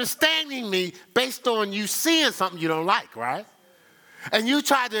misunderstanding me based on you seeing something you don't like, right? And you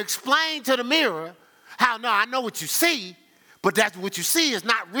try to explain to the mirror how, no, I know what you see, but that's what you see is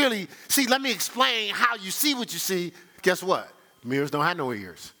not really, see, let me explain how you see what you see. Guess what? Mirrors don't have no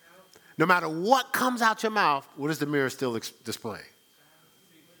ears. No matter what comes out your mouth, what is the mirror still displaying?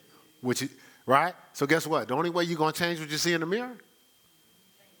 Right? So guess what? The only way you're going to change what you see in the mirror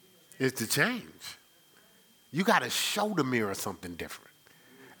is to change. You got to show the mirror something different,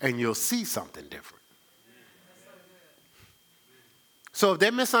 and you'll see something different. So if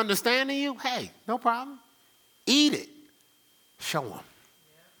they're misunderstanding you, hey, no problem. Eat it. Show them.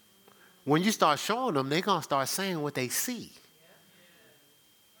 When you start showing them, they're going to start saying what they see.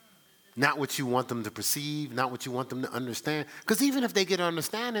 Not what you want them to perceive, not what you want them to understand. Because even if they get an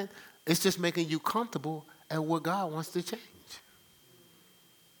understanding, it's just making you comfortable at what God wants to change.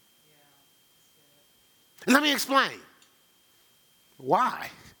 Let me explain. Why?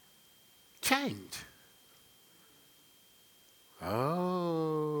 Change.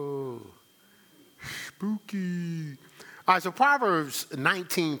 Oh, spooky. All right, so Proverbs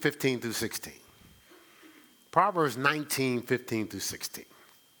 19, 15 through 16. Proverbs 19, 15 through 16.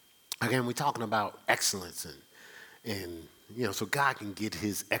 Again, we're talking about excellence and so God can get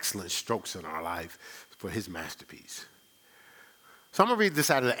his excellent strokes in our life for his masterpiece. So I'm going to read this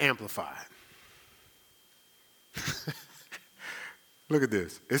out of the Amplified. Look at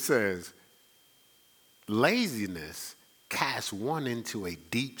this. It says, laziness casts one into a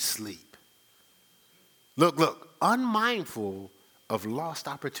deep sleep. Look, unmindful of lost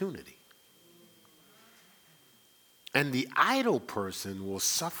opportunity. And the idle person will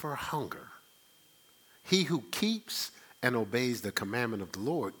suffer hunger. He who keeps and obeys the commandment of the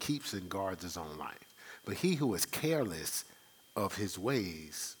Lord keeps and guards his own life. But he who is careless of his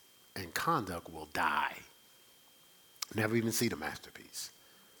ways and conduct will die. Never even see the masterpiece.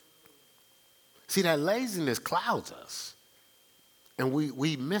 See, that laziness clouds us. And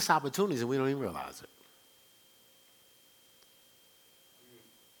we miss opportunities and we don't even realize it.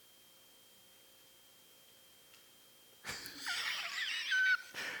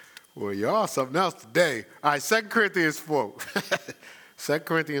 Well, y'all something else today. All right, 2 Corinthians 4. 2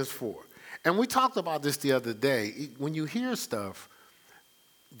 Corinthians 4. And we talked about this the other day. When you hear stuff,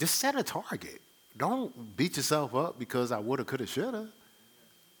 just set a target. Don't beat yourself up because I woulda, coulda, shoulda.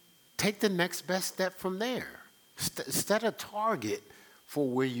 Take the next best step from there. Set a target for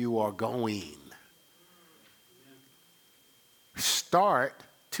where you are going. Start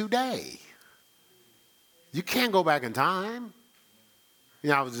today. You can't go back in time. You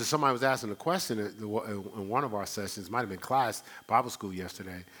know, somebody was asking a question in one of our sessions. Might have been class, Bible school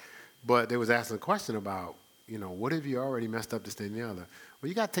yesterday. But they was asking a question about, what if you already messed up this, thing, and the other? Well,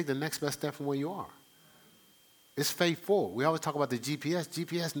 you got to take the next best step from where you are. It's faith forward. We always talk about the GPS.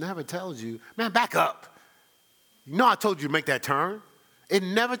 GPS never tells you, man, back up. I told you to make that turn. It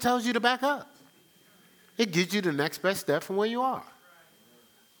never tells you to back up. It gives you the next best step from where you are.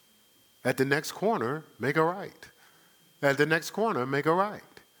 At the next corner, make a right. At the next corner, make a right.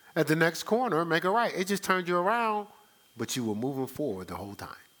 At the next corner, make a right. It just turned you around, but you were moving forward the whole time.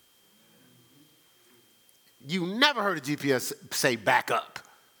 You never heard a GPS say back up.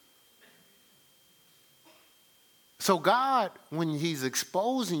 So God, when he's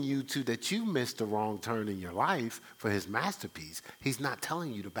exposing you to that you missed the wrong turn in your life for his masterpiece, he's not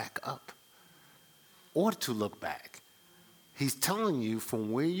telling you to back up or to look back. He's telling you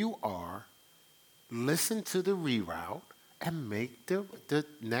from where you are, listen to the reroute and make the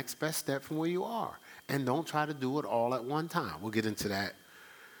next best step from where you are. And don't try to do it all at one time. We'll get into that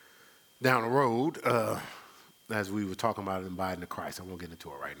down the road as we were talking about abiding in Christ. I won't get into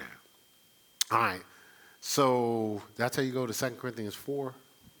it right now. All right. So that's how you go to 2 Corinthians 4,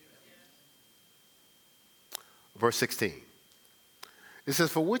 verse 16. It says,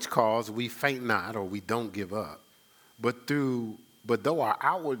 for which cause we faint not, or we don't give up, but though our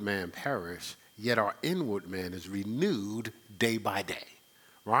outward man perish, yet our inward man is renewed day by day.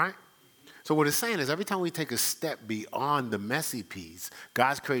 Right? So what it's saying is every time we take a step beyond the messy piece,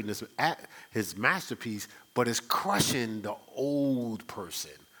 God's creating his masterpiece, but it's crushing the old person.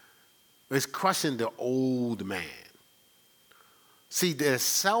 It's crushing the old man. See, the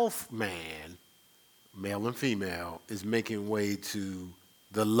self-man, male and female, is making way to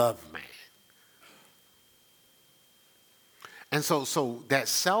the love man. And so that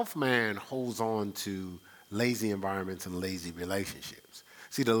self-man holds on to lazy environments and lazy relationships.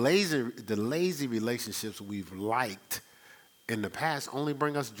 See, the lazy relationships we've liked in the past only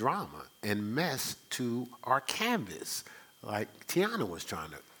bring us drama and mess to our canvas, like Tiana was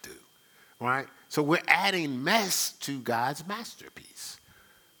trying to do. Right? So we're adding mess to God's masterpiece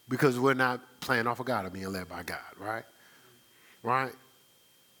because we're not playing off of God or being led by God, right? Right?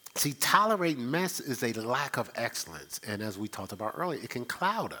 See, tolerating mess is a lack of excellence. And as we talked about earlier, it can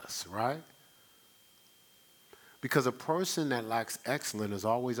cloud us, right? Because a person that lacks excellence is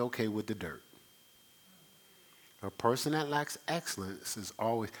always okay with the dirt. A person that lacks excellence is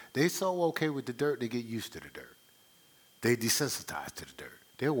always, they're so okay with the dirt, they get used to the dirt. They desensitize to the dirt.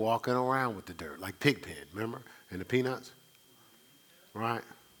 They're walking around with the dirt, like Pigpen, remember, in the Peanuts? Right?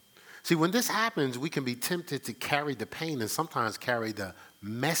 See, when this happens, we can be tempted to carry the pain and sometimes carry the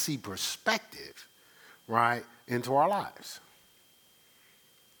messy perspective, right, into our lives.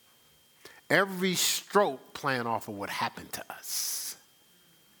 Every stroke playing off of what happened to us.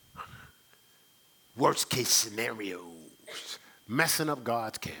 Worst case scenarios, messing up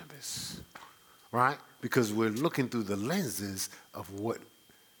God's canvas, right? Because we're looking through the lenses of what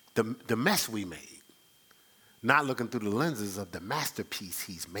the mess we made, not looking through the lenses of the masterpiece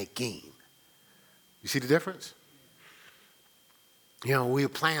he's making. You see the difference? We were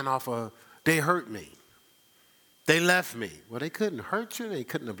playing off of, they hurt me. They left me. Well, they couldn't hurt you. They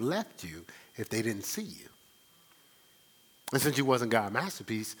couldn't have left you if they didn't see you. And since you wasn't God's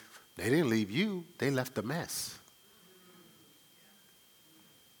masterpiece, they didn't leave you. They left the mess.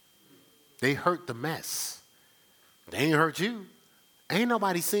 They hurt the mess. They ain't hurt you. Ain't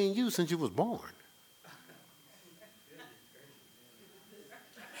nobody seen you since you was born.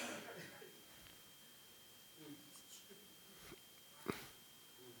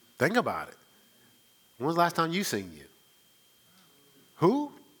 Think about it. When was the last time you seen you?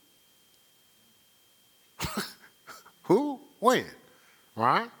 Who? Who? When?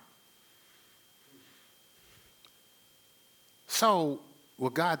 Right? So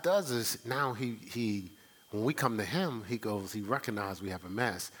what God does is now when we come to him, he recognizes we have a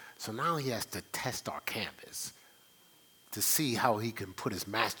mess. So now he has to test our canvas to see how he can put his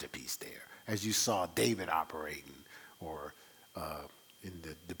masterpiece there, as you saw David operating, or in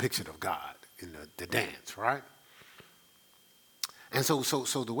the depiction of God in the dance, right? And so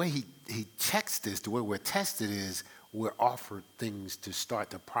the way he checks this, the way we're tested is we're offered things to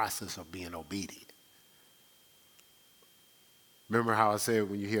start the process of being obedient. Remember how I said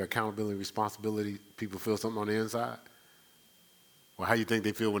when you hear accountability and responsibility, people feel something on the inside? Well, how do you think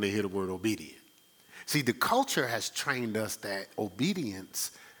they feel when they hear the word obedient? See, the culture has trained us that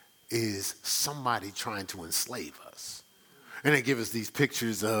obedience is somebody trying to enslave us. And they give us these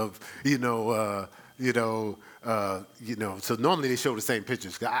pictures of, so normally they show the same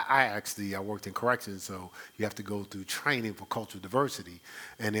pictures. I worked in corrections, so you have to go through training for cultural diversity.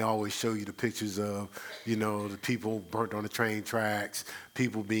 And they always show you the pictures of, the people burnt on the train tracks,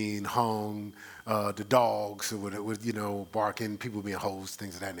 people being hung, the dogs with barking, people being hosed,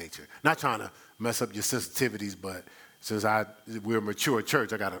 things of that nature. Not trying to mess up your sensitivities, but since we're a mature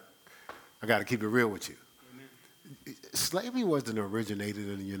church, I gotta keep it real with you. Amen. Slavery wasn't originated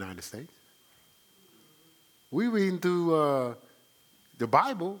in the United States. We reading through the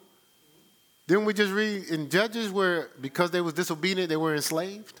Bible. Didn't we just read in Judges where because they was disobedient, they were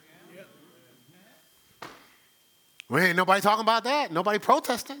enslaved? Well, ain't nobody talking about that. Nobody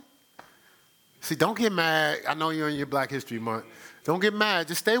protesting. See, don't get mad. I know you're in your Black History Month. Don't get mad.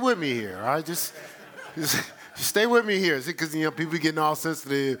 Just stay with me here, all right? Just stay with me here. See, because people getting all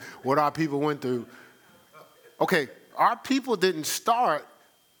sensitive, what our people went through. Okay, our people didn't start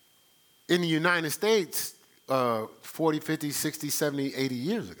in the United States 40, 50, 60, 70, 80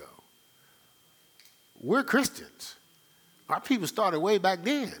 years ago. We're Christians. Our people started way back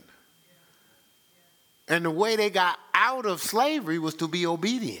then. And the way they got out of slavery was to be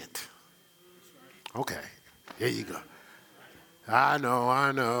obedient. Okay, here you go. I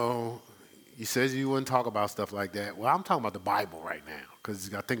know. You said you wouldn't talk about stuff like that. Well, I'm talking about the Bible right now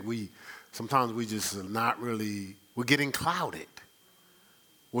because I think sometimes we just are not really, we're getting clouded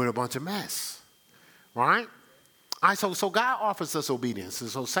with a bunch of mess, right? All right, so God offers us obedience.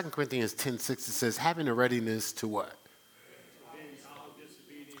 So 2 Corinthians 10:6, it says, having a readiness to what?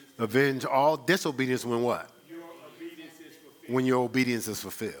 Avenge all disobedience when what? When your obedience is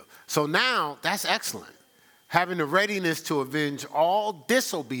fulfilled. So now, that's excellent. Having the readiness to avenge all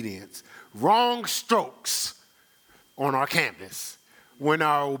disobedience, wrong strokes on our canvas. When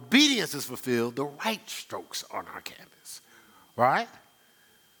our obedience is fulfilled, the right strokes on our canvas. Right?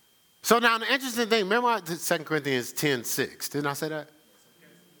 So now the interesting thing, remember 2 Corinthians 10:6. Didn't I say that?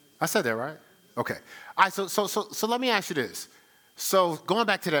 I said that, right? Okay. All right, so let me ask you this. So going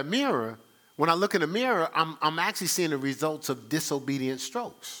back to that mirror, when I look in the mirror, I'm actually seeing the results of disobedient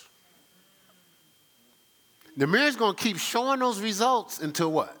strokes. The mirror's going to keep showing those results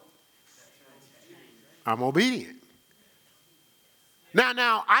until what? I'm obedient.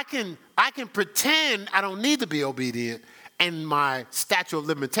 Now I can pretend I don't need to be obedient, and my statute of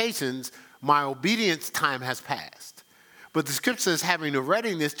limitations, my obedience time has passed. But the scripture says having the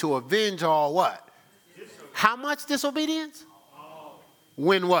readiness to avenge all what? How much disobedience?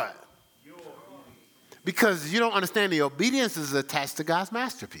 When what? Because you don't understand the obedience is attached to God's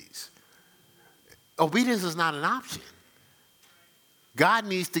masterpiece. Obedience is not an option. God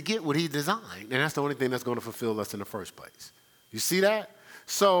needs to get what he designed, and that's the only thing that's going to fulfill us in the first place. You see that?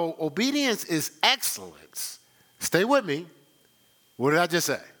 So obedience is excellence. Stay with me. What did I just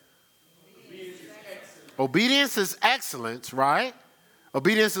say? Obedience is excellence, right?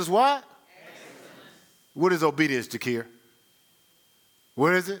 Obedience is what? Excellence. What is obedience, Jakir?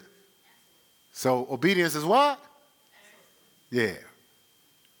 What is it? So obedience is what? Excellence. Yeah.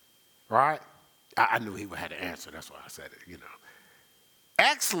 Right? I knew he had to answer. That's why I said it,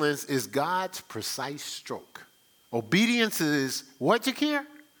 Excellence is God's precise stroke. Obedience is what, Jakir?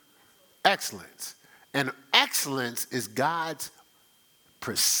 Excellence. And excellence is God's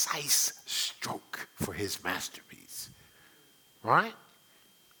precise stroke for his masterpiece. Right?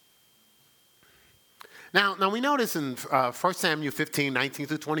 Now we know this in 1 Samuel 15, 19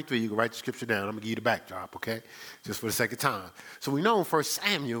 through 23. You can write the scripture down. I'm going to give you the backdrop, okay? Just for the sake of time. So we know in 1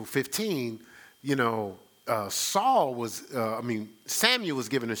 Samuel 15, Samuel was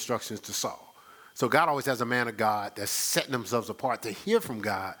giving instructions to Saul. So God always has a man of God that's setting themselves apart to hear from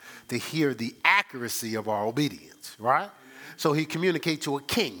God, to hear the accuracy of our obedience, right? So he communicates to a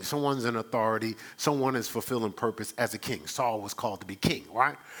king. Someone's in authority. Someone is fulfilling purpose as a king. Saul was called to be king,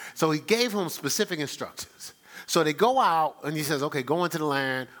 right? So he gave him specific instructions. So they go out and he says, okay, go into the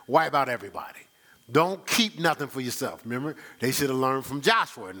land, wipe out everybody. Don't keep nothing for yourself. Remember, they should have learned from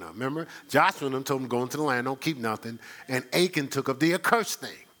Joshua and them. Remember, Joshua and them told them to go into the land, don't keep nothing. And Achan took up the accursed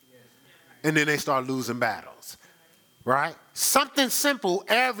thing. And then they started losing battles, right? Something simple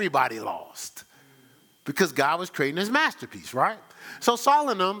everybody lost because God was creating his masterpiece, right? So Saul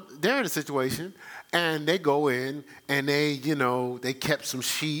and them, they're in a situation, and they go in, and they kept some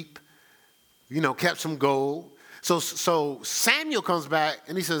sheep, kept some gold. So Samuel comes back,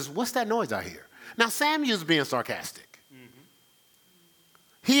 and he says, what's that noise I hear? Now, Samuel's being sarcastic. Mm-hmm.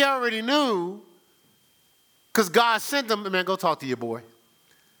 He already knew, because God sent him, man, go talk to your boy.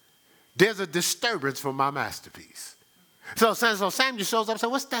 There's a disturbance for my masterpiece. So Samuel shows up and says,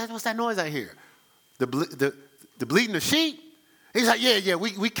 what's that noise I hear? The bleating of sheep? He's like, yeah,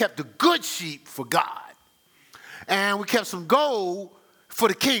 we kept the good sheep for God. And we kept some gold for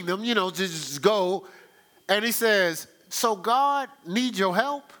the kingdom, just gold. And he says, so God needs your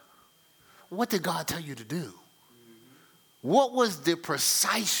help? What did God tell you to do? What was the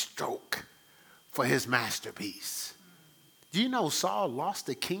precise stroke for his masterpiece? Do you know Saul lost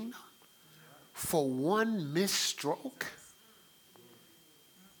the kingdom for one misstroke?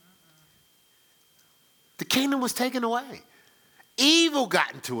 The kingdom was taken away. Evil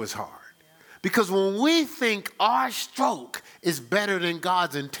got into his heart. Because when we think our stroke is better than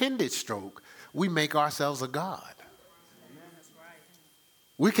God's intended stroke, we make ourselves a God.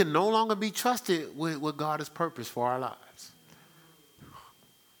 We can no longer be trusted with what God has purposed for our lives.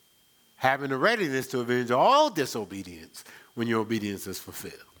 Having the readiness to avenge all disobedience when your obedience is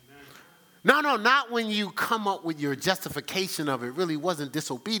fulfilled. No, not when you come up with your justification of it really wasn't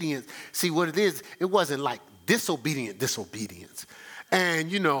disobedience. See, what it is, it wasn't like disobedience.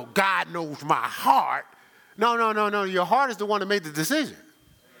 And, God knows my heart. No. Your heart is the one that made the decision.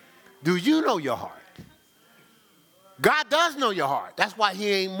 Do you know your heart? God does know your heart. That's why he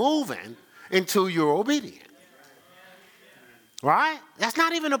ain't moving until you're obedient. Right? That's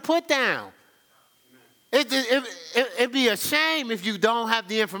not even a put down. It'd be a shame if you don't have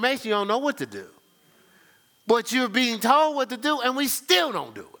the information, you don't know what to do. But you're being told what to do, and we still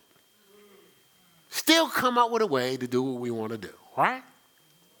don't do it. Still come up with a way to do what we want to do. Right?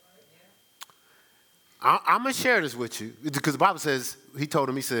 I'm going to share this with you because the Bible says, he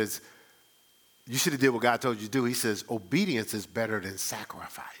says, you should have did what God told you to do. He says, obedience is better than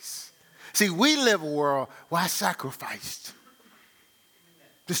sacrifice. See, we live a world where I sacrificed.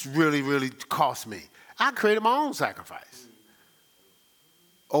 This really, really cost me. I created my own sacrifice.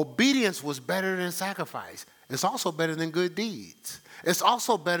 Obedience was better than sacrifice. It's also better than good deeds. It's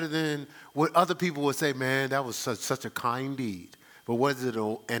also better than what other people would say, man, that was such a kind deed. But was it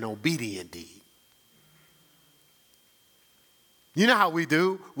an obedient deed? You know how we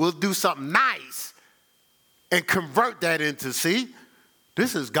do? We'll do something nice and convert that into, see,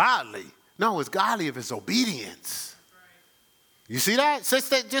 this is godly. No, it's godly if it's obedience. You see that?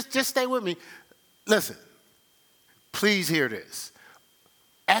 Just stay with me. Listen, please hear this.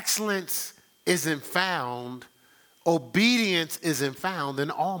 Excellence isn't found, obedience isn't found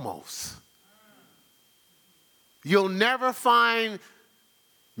in almost. You'll never find,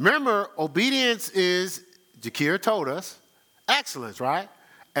 remember, obedience is, Jakir told us, excellence, right?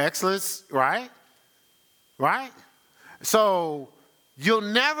 Excellence, right? Right? So you'll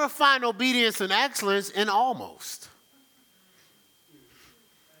never find obedience and excellence in almost.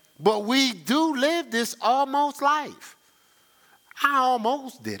 But we do live this almost life. I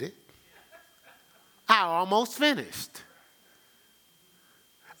almost did it. I almost finished.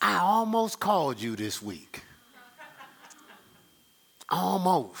 I almost called you this week.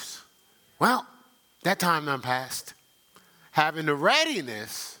 Almost. Well, that time done passed. Having the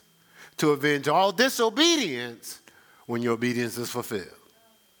readiness to avenge all disobedience when your obedience is fulfilled.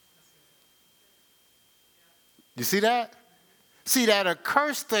 You see that? See, that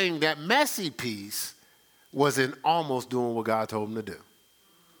accursed thing, that messy piece, was in almost doing what God told him to do.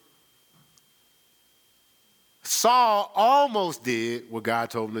 Saul almost did what God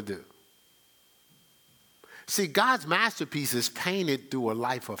told him to do. See, God's masterpiece is painted through a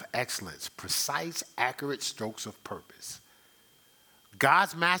life of excellence, precise, accurate strokes of purpose.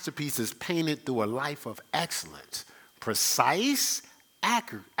 God's masterpiece is painted through a life of excellence, precise,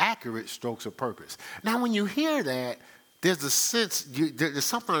 accurate strokes of purpose. Now, when you hear that, there's a sense, there's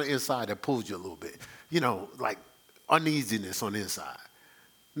something on the inside that pulls you a little bit, like uneasiness on the inside.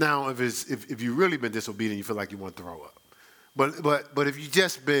 Now, if you've really been disobedient, you feel like you want to throw up. But if you've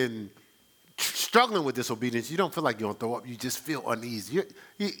just been struggling with disobedience, you don't feel like you want to throw up. You just feel uneasy.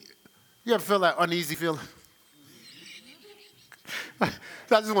 You ever feel that uneasy feeling?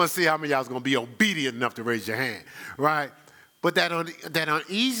 So I just want to see how many of y'all is going to be obedient enough to raise your hand, right? But that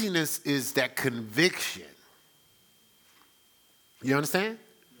uneasiness is that conviction. You understand?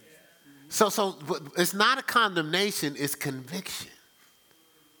 So it's not a condemnation, it's conviction.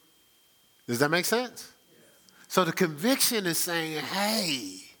 Does that make sense? So the conviction is saying,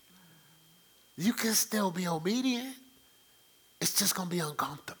 hey, you can still be obedient. It's just going to be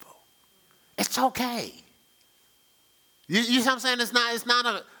uncomfortable. It's okay. You see what I'm saying? It's not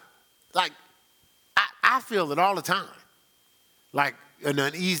a, like, I feel it all the time. Like an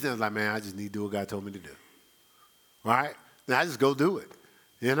uneasiness, like, man, I just need to do what God told me to do. Right? Now I just go do it.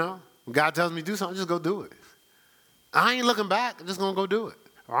 You know? When God tells me to do something, just go do it. I ain't looking back. I'm just going to go do it.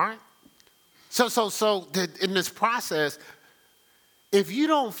 All right? So in this process, if you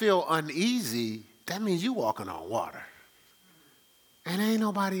don't feel uneasy, that means you walking on water. And ain't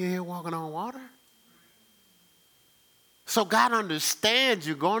nobody in here walking on water. So God understands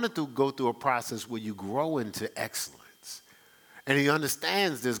you're going to go through a process where you grow into excellence. And he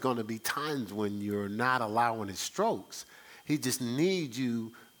understands there's going to be times when you're not allowing his strokes. He just needs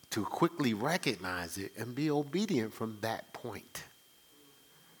you to quickly recognize it and be obedient from that point.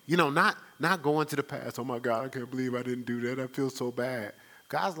 You know, not going to the past. Oh, my God, I can't believe I didn't do that. I feel so bad.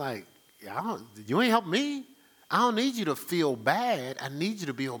 God's like, you ain't help me. I don't need you to feel bad. I need you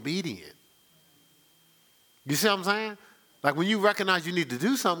to be obedient. You see what I'm saying? Like when you recognize you need to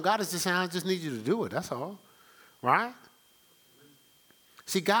do something, God is just saying, I just need you to do it. That's all. Right?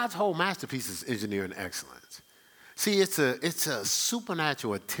 See, God's whole masterpiece is engineering excellence. See, it's a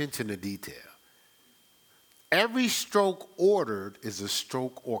supernatural attention to detail. Every stroke ordered is a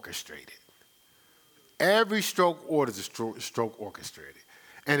stroke orchestrated. Every stroke ordered is a stroke orchestrated.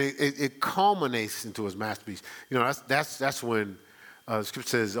 And it culminates into his masterpiece. You know, that's when the scripture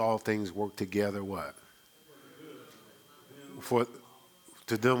says all things work together, what?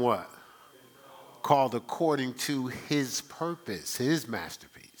 To them what? Called according to his purpose, his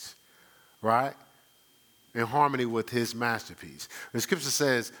masterpiece. Right? In harmony with his masterpiece. The scripture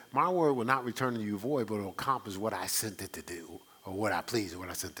says, my word will not return to you void, but it will accomplish what I sent it to do, or what I please, or what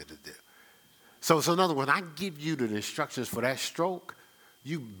I sent it to do. So in other words, when I give you the instructions for that stroke,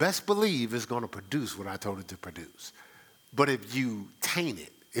 you best believe it's going to produce what I told it to produce. But if you taint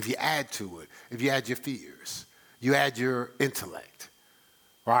it, if you add to it, if you add your fears, you add your intellect,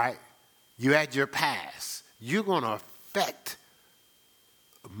 right? You add your past, you're going to affect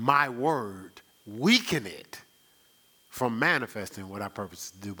my word, weaken it from manifesting what I purpose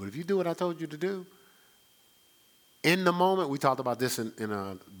to do. But if you do what I told you to do, in the moment, we talked about this in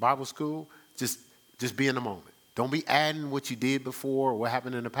a Bible school, just be in the moment. Don't be adding what you did before or what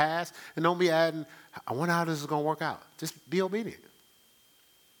happened in the past. And don't be adding, I wonder how this is going to work out. Just be obedient.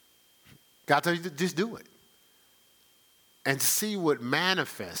 God tells you to just do it. And see what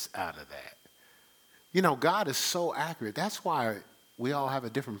manifests out of that. You know, God is so accurate. That's why we all have a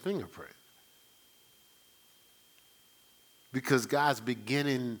different fingerprint. Because God's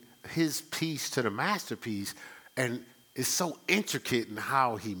beginning his piece to the masterpiece, and it's so intricate in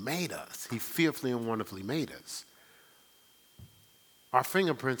how he made us. He fearfully and wonderfully made us. Our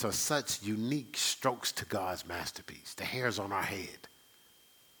fingerprints are such unique strokes to God's masterpiece. The hairs on our head.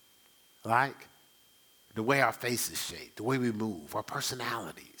 Like the way our face is shaped, the way we move, our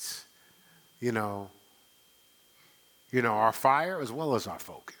personalities. You know, our fire as well as our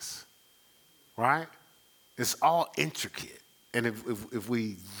focus. Right? It's all intricate. And if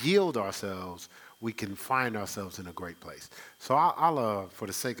we yield ourselves, we can find ourselves in a great place. So I'll for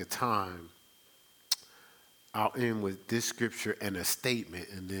the sake of time, I'll end with this scripture and a statement,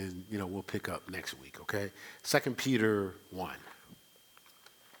 and then, we'll pick up next week, okay? 2 Peter 1.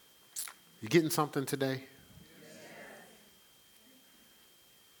 You getting something today?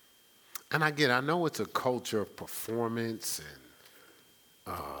 And I know it's a culture of performance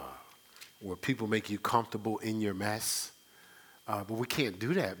and where people make you comfortable in your mess. But we can't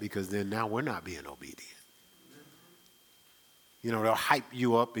do that because then now we're not being obedient. They'll hype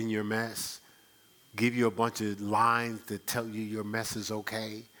you up in your mess, give you a bunch of lines that tell you your mess is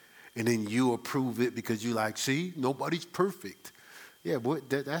okay, and then you approve it because you like, see, nobody's perfect. Yeah, but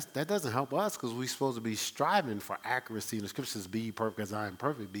that doesn't help us because we're supposed to be striving for accuracy. And the scripture says, be ye perfect as I am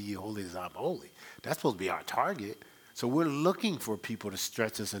perfect, be ye holy as I am holy. That's supposed to be our target. So we're looking for people to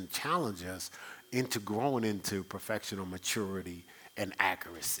stretch us and challenge us into growing into perfection or maturity and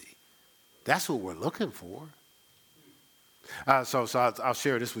accuracy. That's what we're looking for. So I'll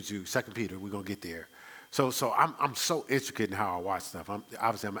share this with you. 2 Peter, we're going to get there. So I'm so intricate in how I watch stuff. I'm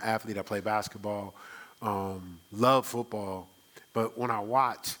an athlete. I play basketball, love football. But when I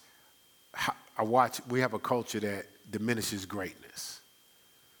watch, we have a culture that diminishes greatness.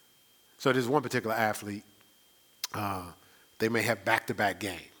 So there's one particular athlete, They may have back-to-back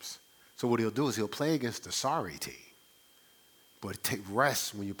games. So what he'll do is he'll play against the sorry team, but take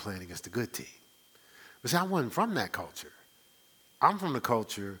rest when you're playing against the good team. But see, I wasn't from that culture. I'm from the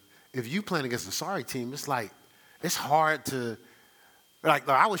culture, if you playing against the sorry team, it's like, it's hard to, like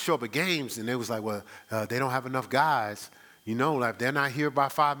I would show up at games and it was like, well, they don't have enough guys. You know, like if they're not here by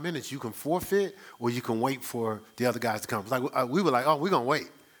 5 minutes, you can forfeit or you can wait for the other guys to come. Like we were like, oh, we're going to wait.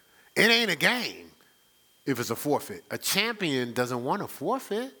 It ain't a game if it's a forfeit. A champion doesn't want to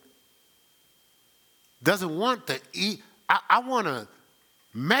forfeit. Doesn't want to eat. I want to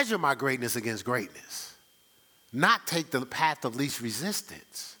measure my greatness against greatness, not take the path of least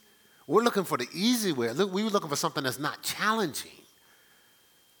resistance. We're looking for the easy way. Look, we were looking for something that's not challenging.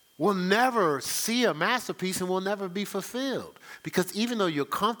 We'll never see a masterpiece and we'll never be fulfilled. Because even though you're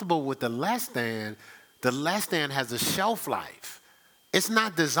comfortable with the less than has a shelf life. It's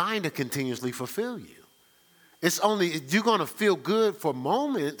not designed to continuously fulfill you. It's only, you're going to feel good for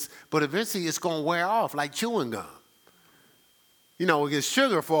moments, but eventually it's going to wear off like chewing gum. You know, it gets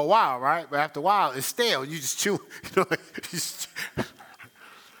sugar for a while, right? But after a while, it's stale. You just chew,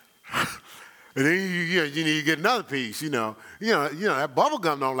 and then you need to get another piece, you know, that bubble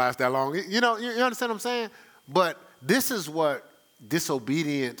gum don't last that long. You understand what I'm saying? But this is what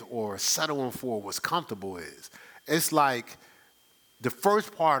disobedient or settling for what's comfortable is. It's like the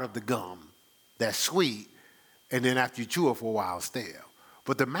first part of the gum that's sweet, and then after you chew it for a while, it's stale.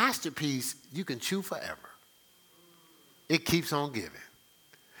 But the masterpiece, you can chew forever. It keeps on giving.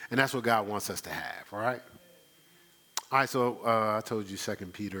 And that's what God wants us to have, all right? All right, so I told you 2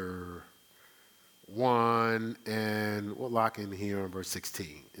 Peter 1, and we'll lock in here in verse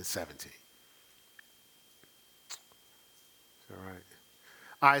 16 and 17. All right.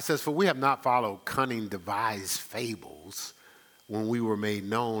 All right, it says, for we have not followed cunning devised fables when we were made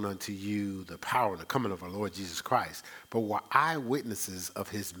known unto you the power and the coming of our Lord Jesus Christ, but were eyewitnesses of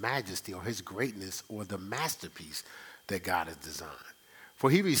his majesty or his greatness or the masterpiece that God has designed. For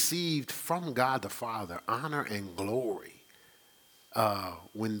he received from God the Father honor and glory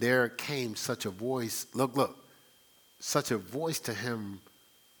when there came such a voice, such a voice to him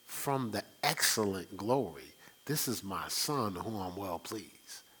from the excellent glory. This is my son whom I'm well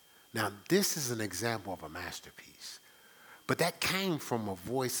pleased. Now, this is an example of a masterpiece. But that came from a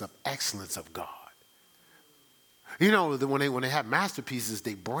voice of excellence of God. You know, when they have masterpieces,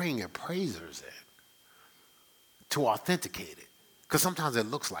 they bring appraisers in to authenticate it. Because sometimes it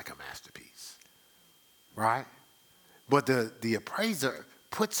looks like a masterpiece, right? But the appraiser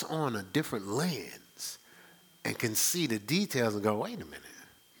puts on a different lens and can see the details and go, wait a minute.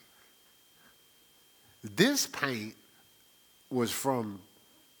 This paint was from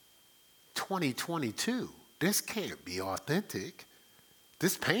 2022. This can't be authentic.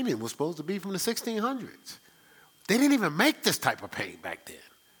 This painting was supposed to be from the 1600s. They didn't even make this type of paint back then.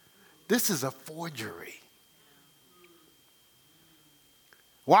 This is a forgery.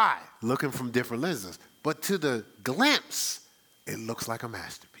 Why? Looking from different lenses. But to the glimpse, it looks like a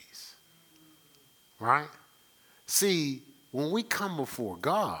masterpiece. Right? See, when we come before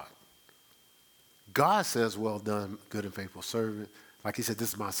God, God says, well done, good and faithful servant. Like he said, this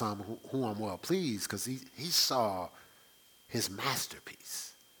is my son whom I'm well pleased, because he saw his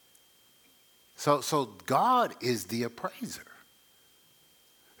masterpiece. So God is the appraiser.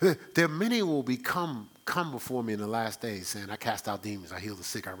 There are many who will come before me in the last days saying, I cast out demons, I heal the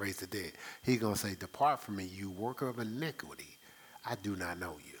sick, I raise the dead. He's going to say, depart from me, you worker of iniquity. I do not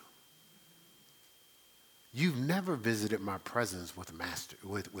know you. You've never visited my presence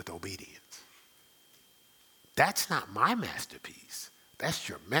with obedience. That's not my masterpiece. That's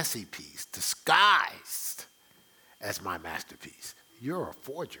your messy piece, disguised as my masterpiece. You're a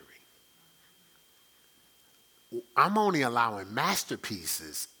forgery. I'm only allowing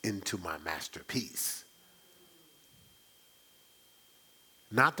masterpieces into my masterpiece.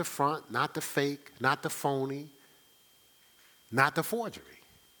 Not the front, not the fake, not the phony, not the forgery.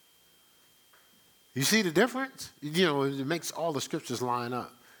 You see the difference? You know, it makes all the scriptures line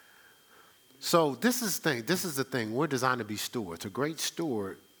up. So this is the thing. We're designed to be stewards, a great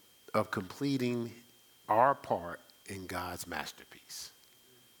steward of completing our part in God's masterpiece.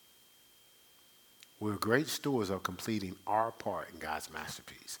 We're great stewards of completing our part in God's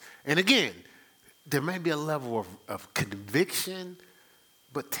masterpiece. And again, there may be a level of conviction,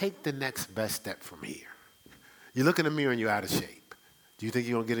 but take the next best step from here. You look in the mirror and you're out of shape. Do you think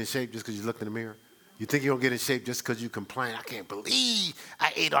you're going to get in shape just because you looked in the mirror? You think you're going to get in shape just because you complain, I can't believe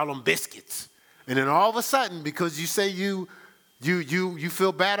I ate all them biscuits. And then all of a sudden, because you say you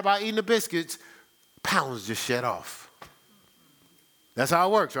feel bad about eating the biscuits, pounds just shed off. That's how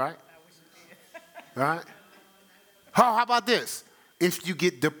it works, right? Right? Oh, how about this? If you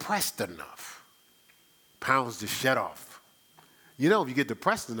get depressed enough, pounds just shed off. You know, if you get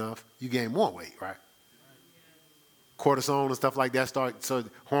depressed enough, you gain more weight, right? Cortisone and stuff like that so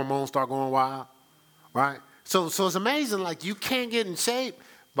hormones start going wild, right? So it's amazing, like you can't get in shape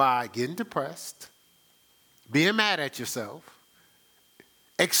by getting depressed, being mad at yourself,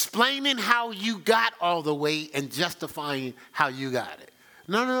 explaining how you got all the weight and justifying how you got it.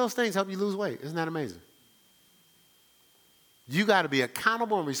 None of those things help you lose weight. Isn't that amazing? You got to be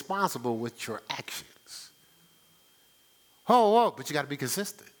accountable and responsible with your actions. But you got to be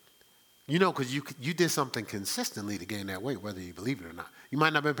consistent. You know, because you did something consistently to gain that weight, whether you believe it or not. You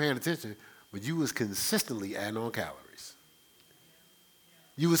might not have been paying attention, but you was consistently adding on calories.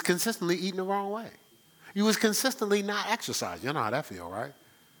 You was consistently eating the wrong way. You was consistently not exercising. You know how that feel, right?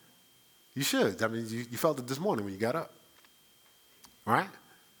 You should. I mean, you felt it this morning when you got up. Right?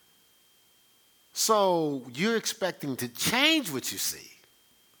 So you're expecting to change what you see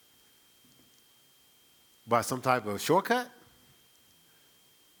by some type of shortcut?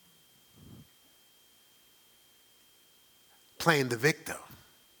 Playing the victim.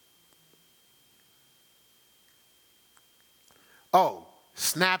 Oh,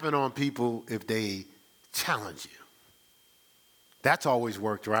 snapping on people if they challenge you. That's always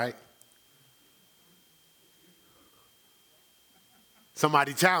worked, right?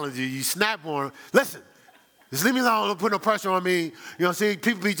 Somebody challenges you, you snap on them. Listen, just leave me alone, don't put no pressure on me. You know what I'm saying?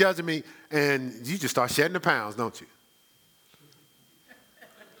 People be judging me, and you just start shedding the pounds, don't you?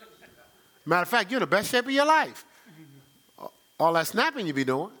 Matter of fact, you're in the best shape of your life. All that snapping you be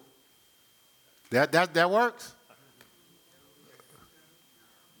doing, that works.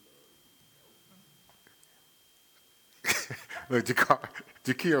 Look,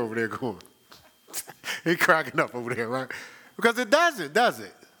 Jakir over there going. He cracking up over there, right? Because it doesn't, does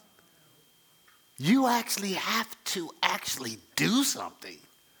it? You actually have to actually do something.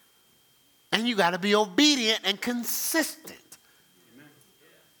 And you got to be obedient and consistent.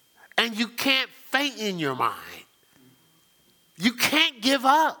 And you can't faint in your mind. You can't give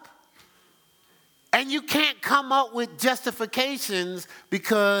up. And you can't come up with justifications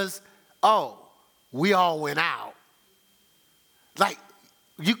because, we all went out. Like,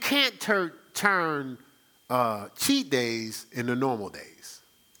 you can't turn cheat days into normal days.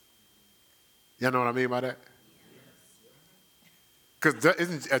 Y'all know what I mean by that? Because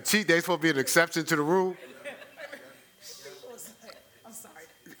isn't a cheat day supposed to be an exception to the rule? I'm sorry.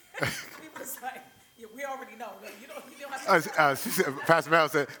 People like, we already know. You don't have to. Pastor Mel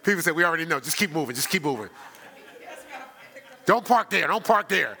said, people said, we already know. Just keep moving. Just keep moving. Don't park there. Don't park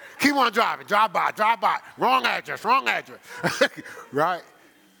there. Keep on driving. Drive by. Wrong address. Right?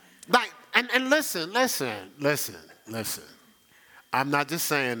 Like, and listen. I'm not just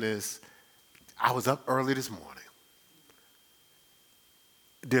saying this. I was up early this morning.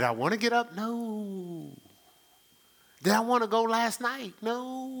 Did I want to get up? No. Did I want to go last night?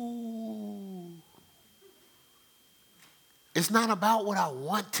 No. It's not about what I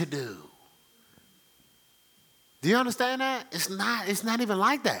want to do. Do you understand that? It's not even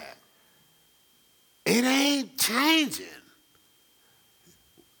like that. It ain't changing.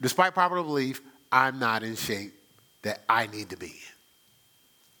 Despite popular belief, I'm not in shape that I need to be in.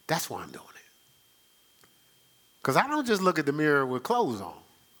 That's why I'm doing it. Because I don't just look at the mirror with clothes on.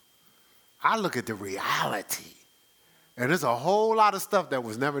 I look at the reality. And there's a whole lot of stuff that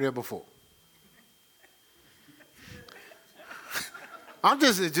was never there before. I'm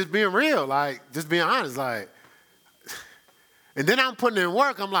just being real, like, just being honest, like. And then I'm putting in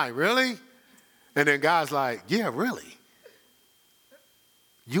work, I'm like, really? And then God's like, yeah, really.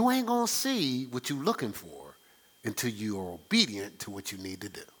 You ain't going to see what you're looking for until you are obedient to what you need to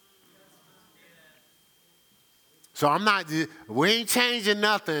do. So we ain't changing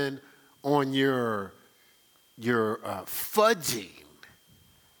nothing on your fudging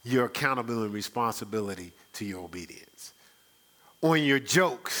your accountability and responsibility to your obedience. On your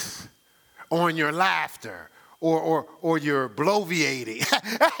jokes, on your laughter, or your bloviating.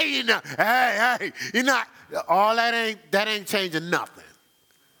 All that ain't changing nothing.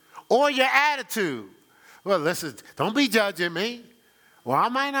 Or your attitude. Well, listen, don't be judging me. Well,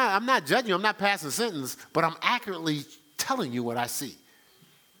 I'm not judging you, I'm not passing sentence, but I'm accurately telling you what I see.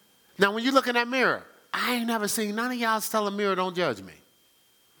 Now, when you look in that mirror, I ain't never seen none of y'all tell a mirror, don't judge me.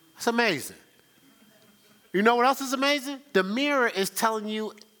 That's amazing. You know what else is amazing? The mirror is telling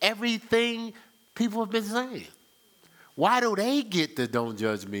you everything people have been saying. Why do they get the don't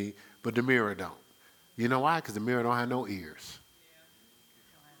judge me, but the mirror don't? You know why? Because the mirror don't have no ears.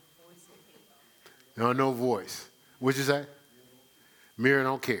 No voice. What'd you say? Mirror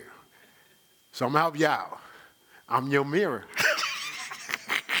don't care. So I'm going to help you out. I'm your mirror.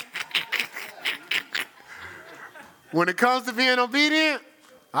 When it comes to being obedient,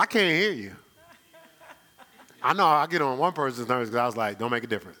 I can't hear you. I know I get on one person's nerves because I was like, don't make a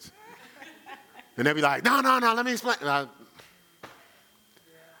difference. And they'll be like, no, let me explain.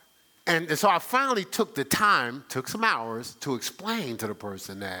 And so I finally took the time, took some hours to explain to the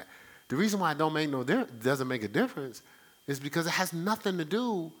person that the reason why it doesn't make a difference is because it has nothing to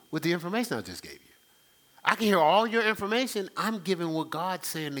do with the information I just gave you. I can hear all your information. I'm giving what God's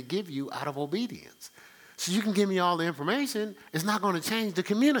saying to give you out of obedience. So you can give me all the information. It's not going to change the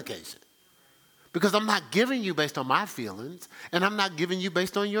communication. Because I'm not giving you based on my feelings, and I'm not giving you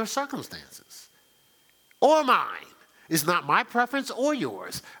based on your circumstances or mine. It's not my preference or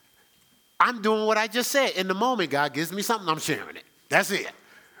yours. I'm doing what I just said. In the moment, God gives me something, I'm sharing it. That's it.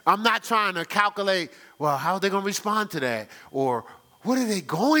 I'm not trying to calculate, well, how are they going to respond to that? Or what are they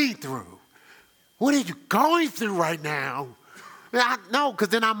going through? What are you going through right now? No, because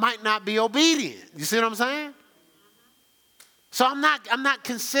then I might not be obedient. You see what I'm saying? So I'm not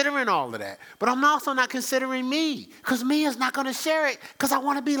considering all of that. But I'm also not considering me. Because me is not going to share it because I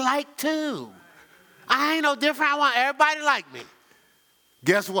want to be liked too. I ain't no different. I want everybody to like me.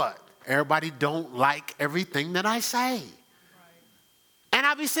 Guess what? Everybody don't like everything that I say. Right. And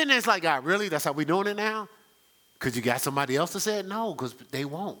I be sitting there, it's like, God, really? That's how we doing it now? Because you got somebody else to say it? No, because they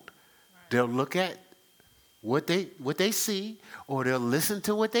won't. Right. They'll look at what they see, or they'll listen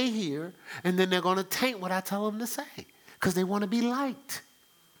to what they hear, and then they're going to taint what I tell them to say because they want to be liked.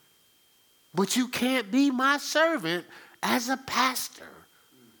 But you can't be my servant as a pastor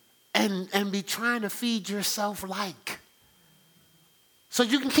and be trying to feed yourself like. So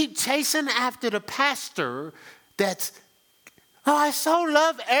you can keep chasing after the pastor that's, oh, I so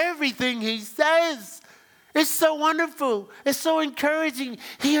love everything he says. It's so wonderful. It's so encouraging.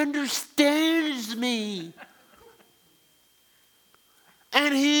 He understands me.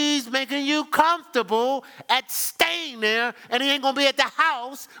 And he's making you comfortable at staying there, and he ain't going to be at the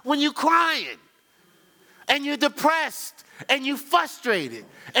house when you're crying. And you're depressed, and you're frustrated,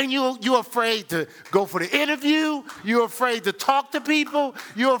 and you're afraid to go for the interview. You're afraid to talk to people.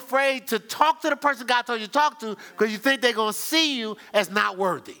 You're afraid to talk to the person God told you to talk to because you think they're going to see you as not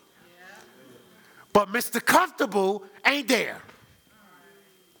worthy. But Mr. Comfortable ain't there.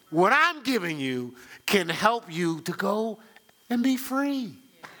 What I'm giving you can help you to go and be free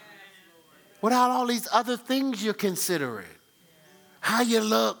without all these other things you're considering. How you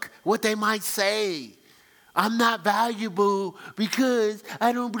look, what they might say. I'm not valuable because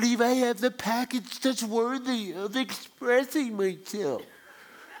I don't believe I have the package that's worthy of expressing myself.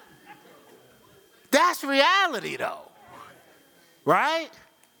 That's reality, though. Right?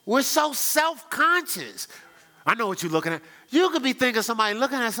 We're so self-conscious. I know what you're looking at. You could be thinking somebody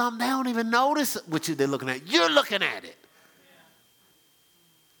looking at something, they don't even notice what they're looking at. You're looking at it.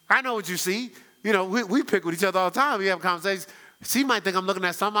 I know what you see. You know, we pick with each other all the time. We have conversations. She might think I'm looking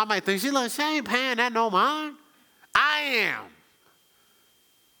at something. I might think she ain't paying that no mind. I am.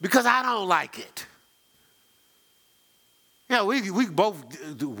 Because I don't like it. Yeah, we both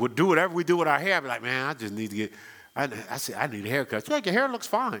would do whatever we do with our hair. I'd be like, man, I just need to get, I say, I need a haircut. She's like, your hair looks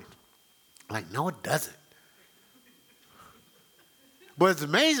fine. I'm like, no, it doesn't. But it's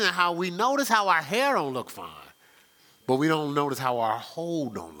amazing how we notice how our hair don't look fine, but we don't notice how our whole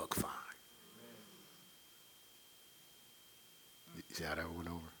don't look fine. You see how that went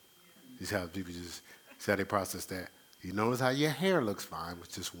over? You see how people see how they process that? You notice how your hair looks fine,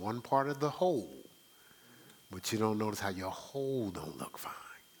 which is one part of the whole, but you don't notice how your whole don't look fine,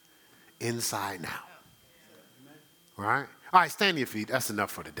 inside and out. Right? All right, stand to your feet. That's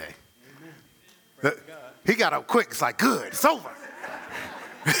enough for today. He got up quick. It's like, good, it's over.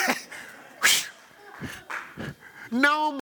 No